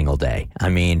every single day. I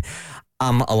mean,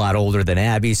 I'm a lot older than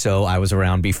Abby, so I was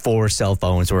around before cell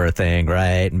phones were a thing,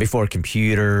 right? And before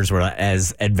computers were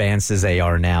as advanced as they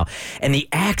are now. And the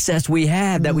access we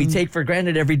have that we take for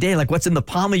granted every day, like what's in the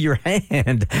palm of your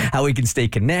hand, how we can stay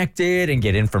connected and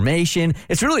get information.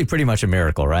 It's really pretty much a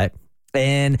miracle, right?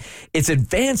 And it's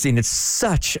advancing at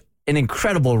such an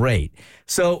incredible rate.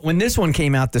 So when this one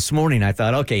came out this morning, I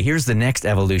thought, okay, here's the next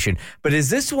evolution. But is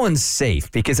this one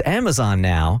safe? Because Amazon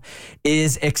now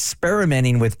is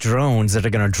experimenting with drones that are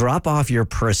going to drop off your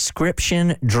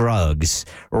prescription drugs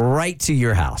right to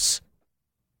your house.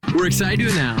 We're excited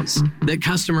to announce that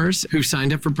customers who've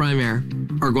signed up for Prime Air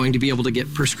are going to be able to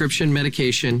get prescription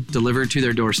medication delivered to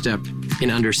their doorstep in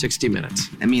under 60 minutes.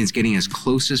 That means getting as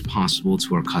close as possible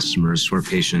to our customers, to our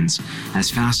patients,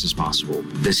 as fast as possible.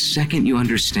 The second you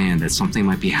understand that something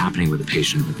might be happening with a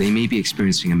patient, that they may be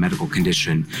experiencing a medical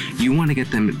condition, you want to get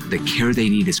them the care they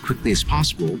need as quickly as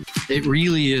possible. It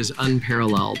really is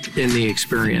unparalleled in the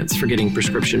experience for getting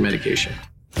prescription medication.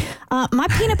 My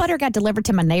peanut butter got delivered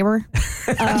to my neighbor.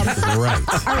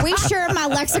 Right. Are we sure my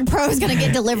Lexapro is going to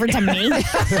get delivered to me?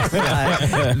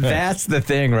 That's the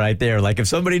thing right there. Like if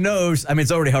somebody knows, I mean,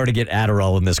 it's already hard to get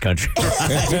Adderall in this country.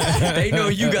 They know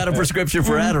you got a prescription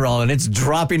for Adderall and it's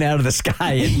dropping out of the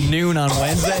sky at noon on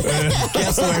Wednesday.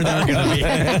 Guess where they're going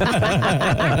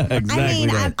to be? Exactly.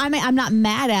 I'm not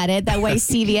mad at it. That way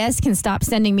CVS can stop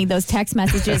sending me those text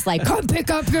messages like, come pick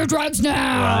up your drugs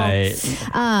now. Right.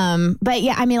 But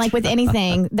yeah, I mean, like with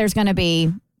anything, there's going to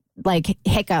be like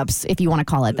hiccups, if you want to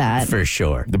call it that. For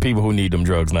sure. The people who need them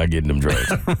drugs not getting them drugs.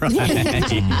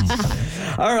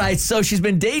 All right, so she's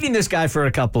been dating this guy for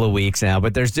a couple of weeks now,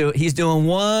 but he's doing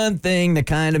one thing that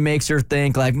kind of makes her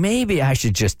think like, maybe I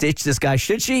should just ditch this guy.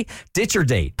 Should she ditch or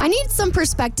date? I need some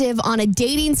perspective on a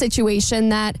dating situation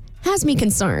that has me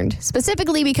concerned,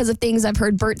 specifically because of things I've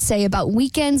heard Bert say about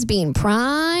weekends being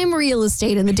prime real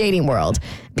estate in the dating world.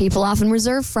 People often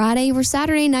reserve Friday or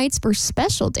Saturday nights for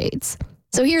special dates.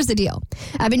 So here's the deal.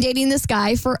 I've been dating this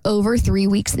guy for over 3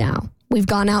 weeks now. We've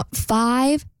gone out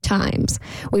 5 times.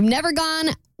 We've never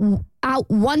gone out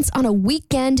once on a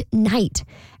weekend night.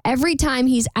 Every time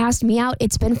he's asked me out,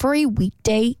 it's been for a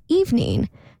weekday evening.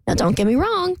 Now, don't get me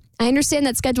wrong. I understand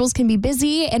that schedules can be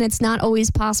busy and it's not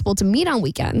always possible to meet on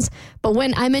weekends. But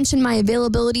when I mentioned my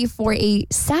availability for a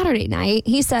Saturday night,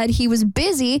 he said he was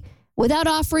busy without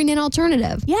offering an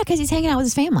alternative. Yeah, because he's hanging out with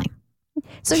his family.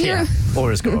 So here,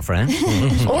 or his girlfriend,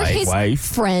 or his wife,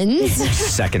 friends,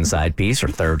 second side piece or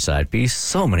third side piece,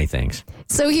 so many things.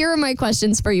 So here are my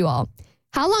questions for you all.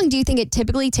 How long do you think it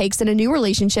typically takes in a new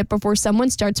relationship before someone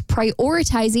starts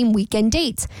prioritizing weekend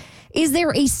dates? Is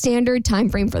there a standard time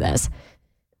frame for this?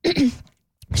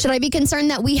 Should I be concerned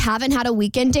that we haven't had a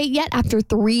weekend date yet after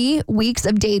 3 weeks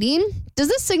of dating? Does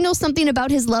this signal something about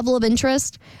his level of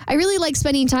interest? I really like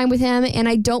spending time with him, and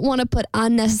I don't want to put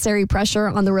unnecessary pressure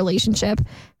on the relationship.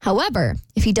 However,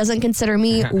 if he doesn't consider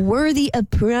me worthy of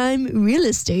prime real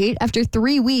estate after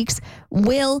 3 weeks,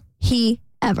 will he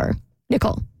ever?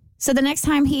 Nicole. So the next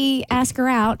time he asks her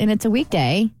out and it's a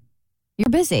weekday, you're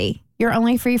busy. You're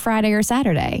only free Friday or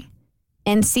Saturday.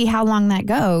 And see how long that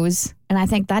goes. And I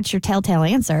think that's your telltale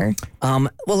answer. Well,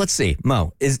 let's see.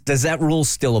 Mo, does that rule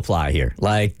still apply here?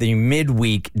 Like the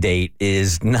midweek date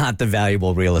is not the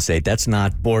valuable real estate. That's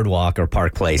not Boardwalk or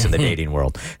Park Place in the dating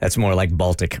world. That's more like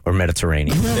Baltic or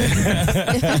Mediterranean.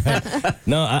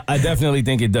 No, I definitely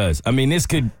think it does. I mean, this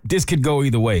could go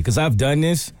either way because I've done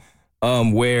this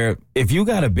where if you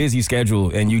got a busy schedule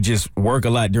and you just work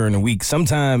a lot during the week,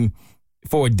 sometime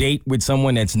for a date with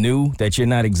someone that's new that you're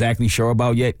not exactly sure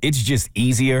about yet, it's just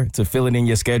easier to fill it in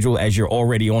your schedule as you're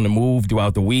already on the move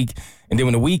throughout the week. And then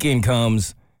when the weekend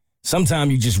comes,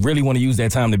 sometimes you just really want to use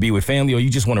that time to be with family or you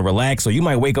just want to relax. Or you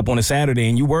might wake up on a Saturday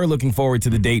and you were looking forward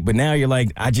to the date, but now you're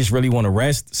like, I just really want to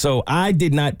rest. So I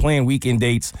did not plan weekend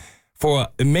dates for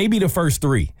maybe the first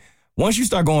 3. Once you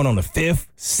start going on the 5th,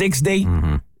 6th date,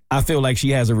 I feel like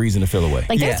she has a reason to feel away.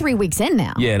 Like they're 3 weeks in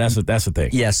now. Yeah, that's the thing.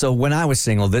 Yeah, so when I was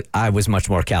single, I was much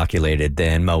more calculated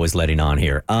than Mo is letting on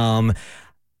here.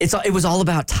 It was all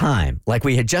about time. Like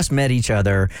we had just met each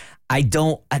other.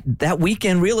 That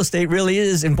weekend real estate really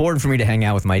is important for me to hang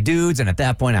out with my dudes. And at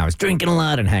that point, I was drinking a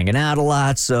lot and hanging out a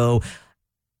lot. So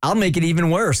I'll make it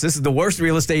even worse. This is the worst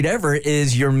real estate ever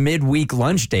is your midweek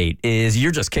lunch date is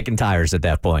you're just kicking tires at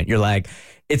that point. You're like,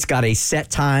 it's got a set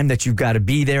time that you've got to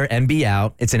be there and be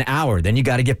out. It's an hour. Then you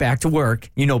got to get back to work,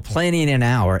 planning an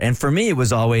hour. And for me, it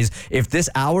was always, if this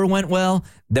hour went well,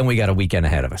 then we got a weekend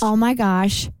ahead of us. Oh my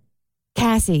gosh.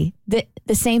 Cassie, the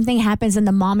same thing happens in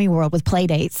the mommy world with play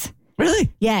dates.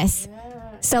 Really? Yes.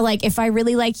 So, like, if I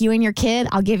really like you and your kid,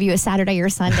 I'll give you a Saturday or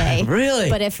Sunday. Really?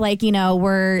 But if, like,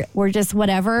 we're just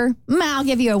whatever, I'll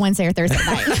give you a Wednesday or Thursday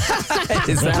night.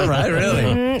 Is that right?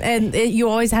 Really? And you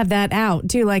always have that out,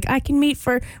 too. Like, we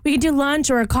can do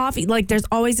lunch or a coffee. Like, there's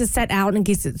always a set out in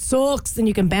case it sucks, then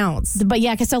you can bounce. But,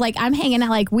 yeah, because so, like, I'm hanging out.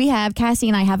 Like, Cassie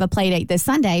and I have a play date this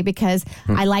Sunday because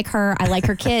I like her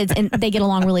kids, and they get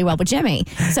along really well with Jimmy.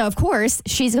 So, of course,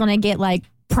 she's going to get, like,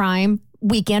 prime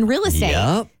weekend real estate.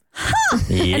 Yep. Huh.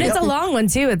 Yep. And it's a long one,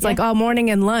 too. It's like all morning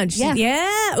and lunch.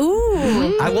 Yeah.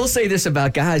 Ooh. I will say this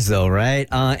about guys, though, right?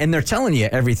 And they're telling you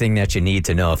everything that you need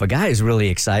to know. If a guy is really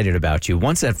excited about you,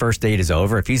 once that first date is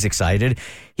over, if he's excited,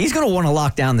 he's going to want to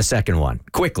lock down the second one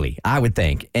quickly, I would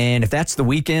think. And if that's the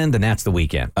weekend, then that's the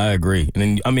weekend. I agree.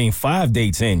 And then, 5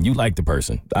 dates in, you like the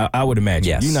person. I would imagine.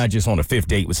 Yes. You're not just on a 5th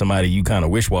date with somebody you kind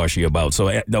of wish-washy about.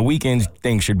 So the weekend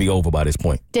thing should be over by this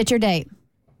point. Ditch your date.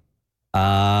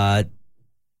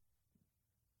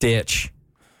 Ditch.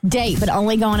 Date, but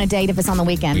only go on a date if it's on the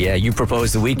weekend. Yeah, you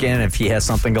propose the weekend if he has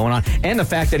something going on. And the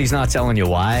fact that he's not telling you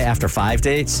why after 5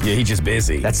 dates. Yeah, he's just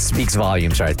busy. That speaks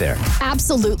volumes right there.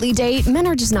 Absolutely date. Men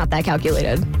are just not that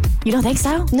calculated. You don't think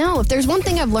so? No, if there's one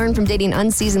thing I've learned from dating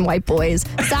unseasoned white boys,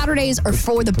 Saturdays are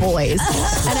for the boys.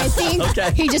 And I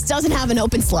think he just doesn't have an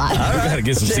open slot. You gotta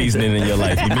get some seasoning in your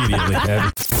life immediately,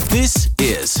 Abby. This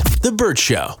is The Burt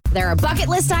Show. There are bucket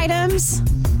list items,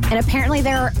 and apparently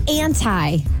there are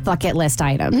anti-bucket list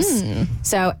items.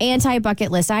 So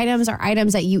anti-bucket list items are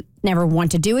items that you never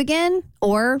want to do again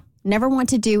or never want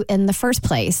to do in the first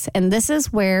place. And this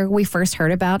is where we first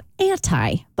heard about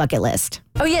anti-bucket list.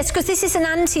 Oh, yes, because this is an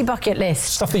anti-bucket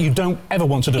list. Stuff that you don't ever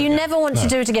want to do. You never want to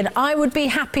do it again. I would be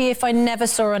happy if I never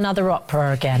saw another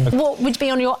opera again. What would be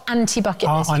on your anti-bucket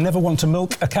list? I never want to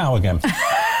milk a cow again.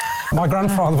 My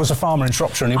grandfather was a farmer in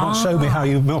Shropshire and he once showed me how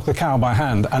you milk a cow by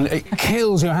hand, and it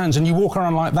kills your hands and you walk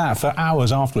around like that for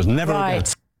hours afterwards. Never again.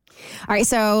 All right,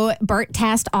 so Bert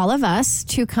tasked all of us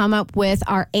to come up with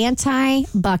our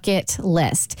anti-bucket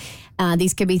list.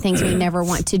 These could be things we never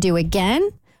want to do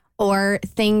again or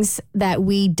things that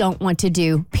we don't want to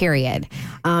do, period.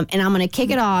 And I'm going to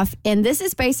kick it off. And this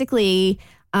is basically...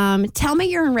 tell me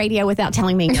you're in radio without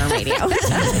telling me you're in radio.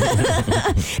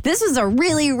 This was a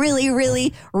really, really,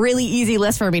 really, really easy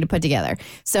list for me to put together.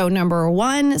 So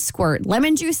 1, squirt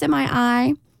lemon juice in my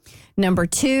eye.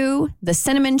 2, the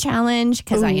cinnamon challenge,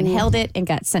 because I inhaled it and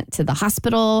got sent to the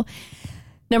hospital.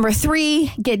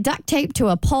 3, get duct taped to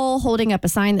a pole holding up a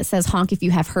sign that says honk if you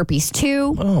have herpes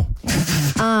too.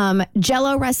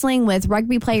 Jello wrestling with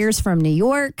rugby players from New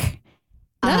York.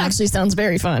 That actually sounds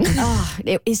very fun.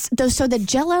 It is, so the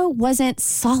Jello wasn't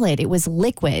solid; it was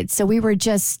liquid. So we were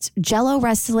just Jello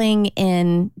wrestling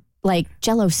in like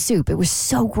Jello soup. It was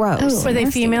so gross. Were they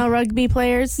female rugby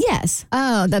players? Yes.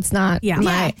 Oh, that's not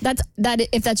my. That's that.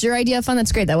 If that's your idea of fun,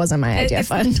 that's great. That wasn't my idea of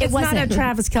fun. It's not a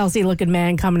Travis Kelce looking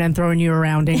man coming and throwing you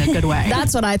around in a good way.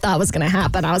 That's what I thought was going to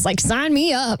happen. I was like, sign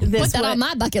me up. Put that on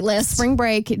my bucket list. Spring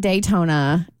break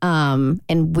Daytona,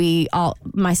 and we all,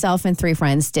 myself and 3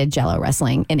 friends, did Jello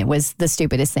wrestling, and it was the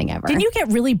stupidest thing ever. Didn't you get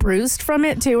really bruised from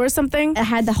it too, or something? I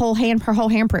had her whole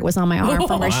handprint was on my arm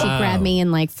from where she grabbed me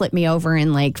and like flipped me over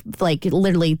and like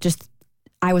literally just.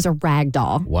 I was a rag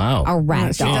doll. Wow. A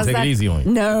rag doll. She didn't take it easy on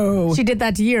you. No. She did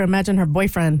that to you. Imagine her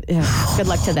boyfriend. Good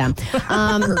luck to them.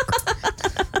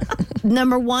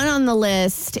 Number 1 on the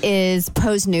list is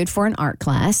pose nude for an art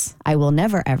class. I will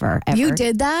never, ever, ever. You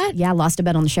did that? Yeah, lost a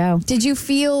bet on the show. Did you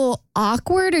feel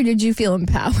awkward or did you feel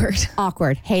empowered?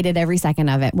 Awkward. Hated every second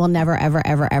of it. Will never, ever,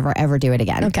 ever, ever, ever do it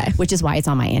again. Okay. Which is why it's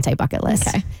on my anti-bucket list.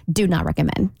 Okay. Do not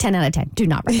recommend. 10 out of 10. Do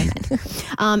not recommend.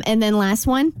 And then last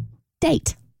one,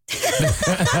 date.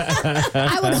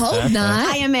 I would hope not.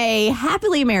 I am a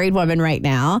happily married woman right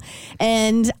now,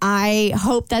 and I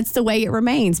hope that's the way it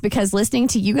remains, because listening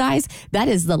to you guys, that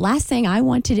is the last thing I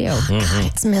want to do. God,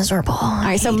 it's miserable. All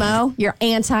right, so Mo, your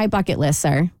anti-bucket list,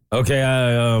 sir. Okay,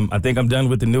 I think I'm done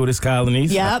with the nudist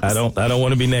colonies. Yep. I don't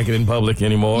want to be naked in public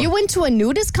anymore. You went to a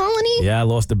nudist colony? Yeah, I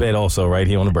lost a bet also right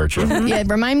here on the Burt Show. Yeah,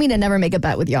 remind me to never make a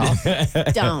bet with y'all.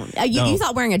 Don't. You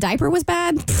thought wearing a diaper was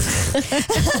bad?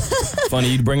 Funny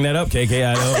you'd bring that up, KK.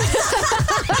 I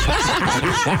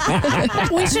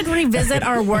know. We should revisit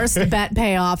our worst bet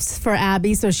payoffs for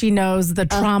Abby so she knows the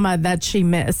trauma that she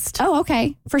missed. Oh,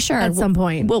 okay, for sure. At some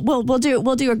point, we'll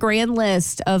do a grand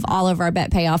list of all of our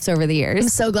bet payoffs over the years. I'm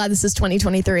so glad this is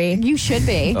 2023. You should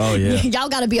be. Oh yeah. Y'all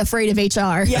got to be afraid of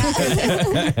HR.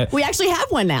 Yeah. We actually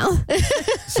have one now.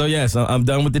 So yes, I'm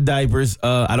done with the diapers.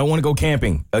 I don't want to go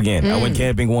camping again. I went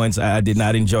camping once. I did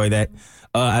not enjoy that.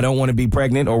 I don't want to be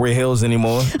pregnant or wear heels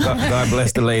anymore. God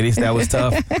bless the ladies. That was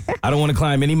tough. I don't want to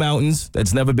climb any mountains.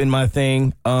 That's never been my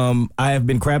thing. I have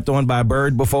been crapped on by a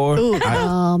bird before.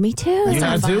 Oh, me too. You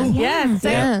have too? Yeah.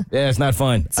 Yeah, it's not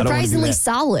fun. Surprisingly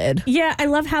solid. Yeah, I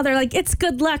love how they're like, it's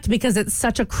good luck because it's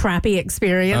such a crappy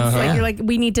experience. Like, you're like,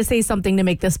 we need to say something to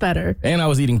make this better. And I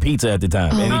was eating pizza at the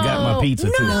time, and he got my pizza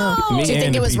too. No. Do you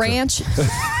think it was ranch?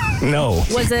 No.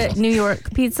 Was it New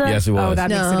York pizza? Yes, it was. Oh, that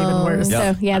makes it even worse.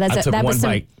 Yep. So yeah, I took that one was some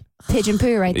bite. pigeon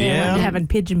poo right there. Yeah. I'm having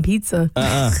pigeon pizza.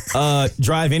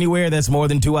 Drive anywhere that's more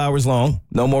than 2 hours long.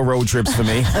 No more road trips for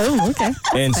me. Oh, okay.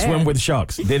 And swim with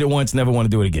sharks. Did it once, never want to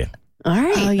do it again. All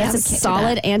right. Oh, yeah, That's a we can't do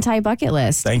solid anti-bucket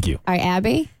list. Thank you. All right,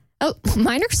 Abby. Oh,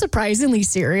 mine are surprisingly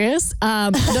serious.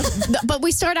 But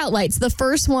we start out light. So the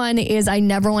first one is I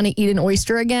never want to eat an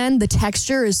oyster again. The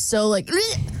texture is so like,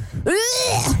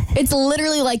 It's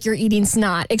literally like you're eating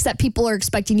snot, except people are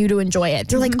expecting you to enjoy it.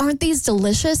 They're like, aren't these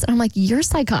delicious? And I'm like, you're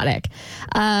psychotic.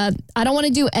 I don't want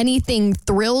to do anything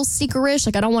thrill seeker-ish.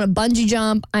 Like, I don't want to bungee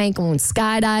jump. I ain't going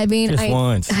skydiving. Just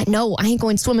once. I ain't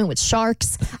going swimming with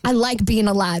sharks. I like being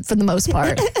alive for the most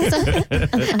part.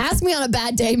 Ask me on a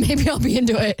bad day. Maybe I'll be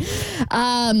into it.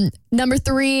 Number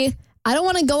 3, I don't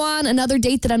want to go on another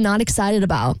date that I'm not excited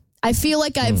about. I feel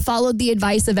like I've followed the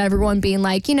advice of everyone being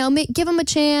like, give them a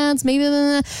chance. Maybe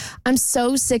I'm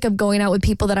so sick of going out with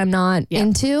people that I'm not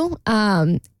into.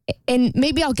 And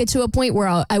maybe I'll get to a point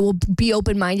where I will be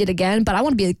open-minded again, but I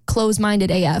want to be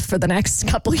closed-minded AF for the next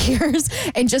couple years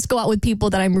and just go out with people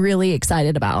that I'm really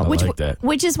excited about.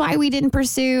 Which is why we didn't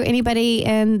pursue anybody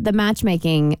in the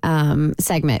matchmaking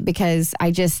segment, because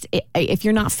if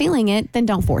you're not feeling it, then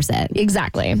don't force it.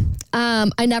 Exactly.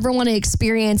 I never want to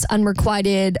experience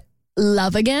unrequited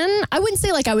love again. I wouldn't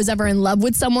say like I was ever in love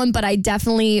with someone, but I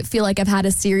definitely feel like I've had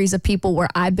a series of people where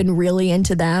I've been really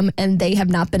into them and they have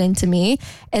not been into me.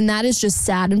 And that is just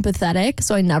sad and pathetic.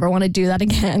 So I never want to do that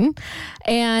again.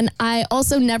 And I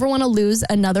also never want to lose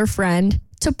another friend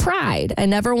to pride. I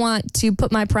never want to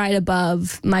put my pride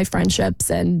above my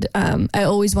friendships. And I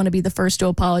always want to be the first to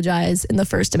apologize and the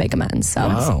first to make amends.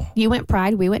 So You went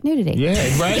pride, we went nudity. Yeah,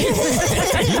 right.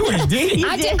 You did.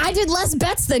 I did less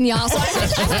bets than y'all, so I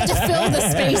had to fill the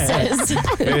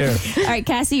spaces. All right,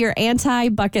 Cassie, your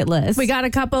anti-bucket list. We got a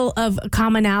couple of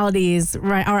commonalities,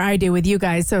 right? Or I do with you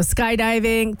guys. So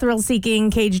skydiving,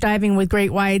 thrill-seeking, cage diving with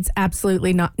great whites.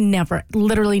 Absolutely not. Never.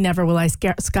 Literally never will I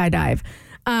skydive.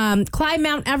 Climb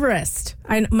Mount Everest.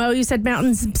 Mo, you said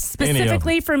mountains.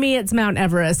 Specifically for me, it's Mount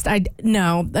Everest.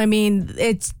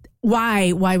 It's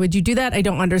why would you do that? I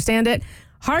don't understand it.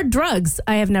 Hard drugs.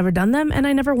 I have never done them and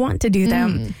I never want to do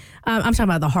them. I'm talking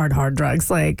about the hard drugs.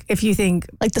 Like if you think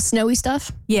like the snowy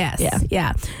stuff. Yes.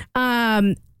 Yeah.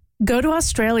 Go to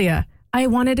Australia. I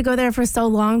wanted to go there for so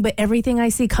long, but everything I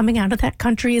see coming out of that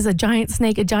country is a giant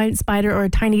snake, a giant spider, or a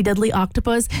tiny deadly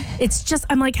octopus. It's just,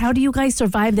 I'm like, how do you guys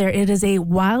survive there? It is a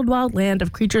wild, wild land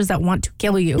of creatures that want to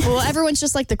kill you. Well, everyone's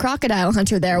just like the crocodile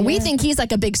hunter there. Yeah. We think he's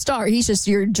like a big star. He's just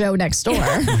your Joe next door.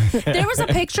 There was a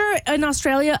picture in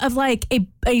Australia of like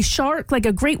a shark, like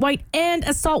a great white, and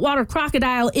a saltwater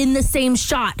crocodile in the same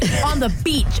shot on the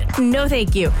beach. No,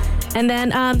 thank you. And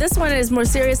then this one is more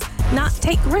serious. Not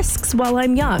take risks while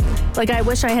I'm young. Like, I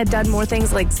wish I had done more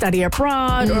things like study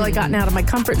abroad or like gotten out of my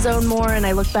comfort zone more. And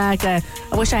I look back, I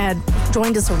wish I had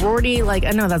joined a sorority. Like,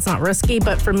 I know that's not risky,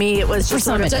 but for me, it was just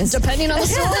sort of depending on the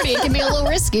sorority, it can be a little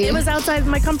risky. It was outside of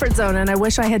my comfort zone, and I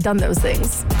wish I had done those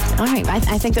things. All right.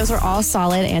 I think those are all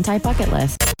solid anti-bucket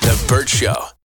lists. The Burt Show.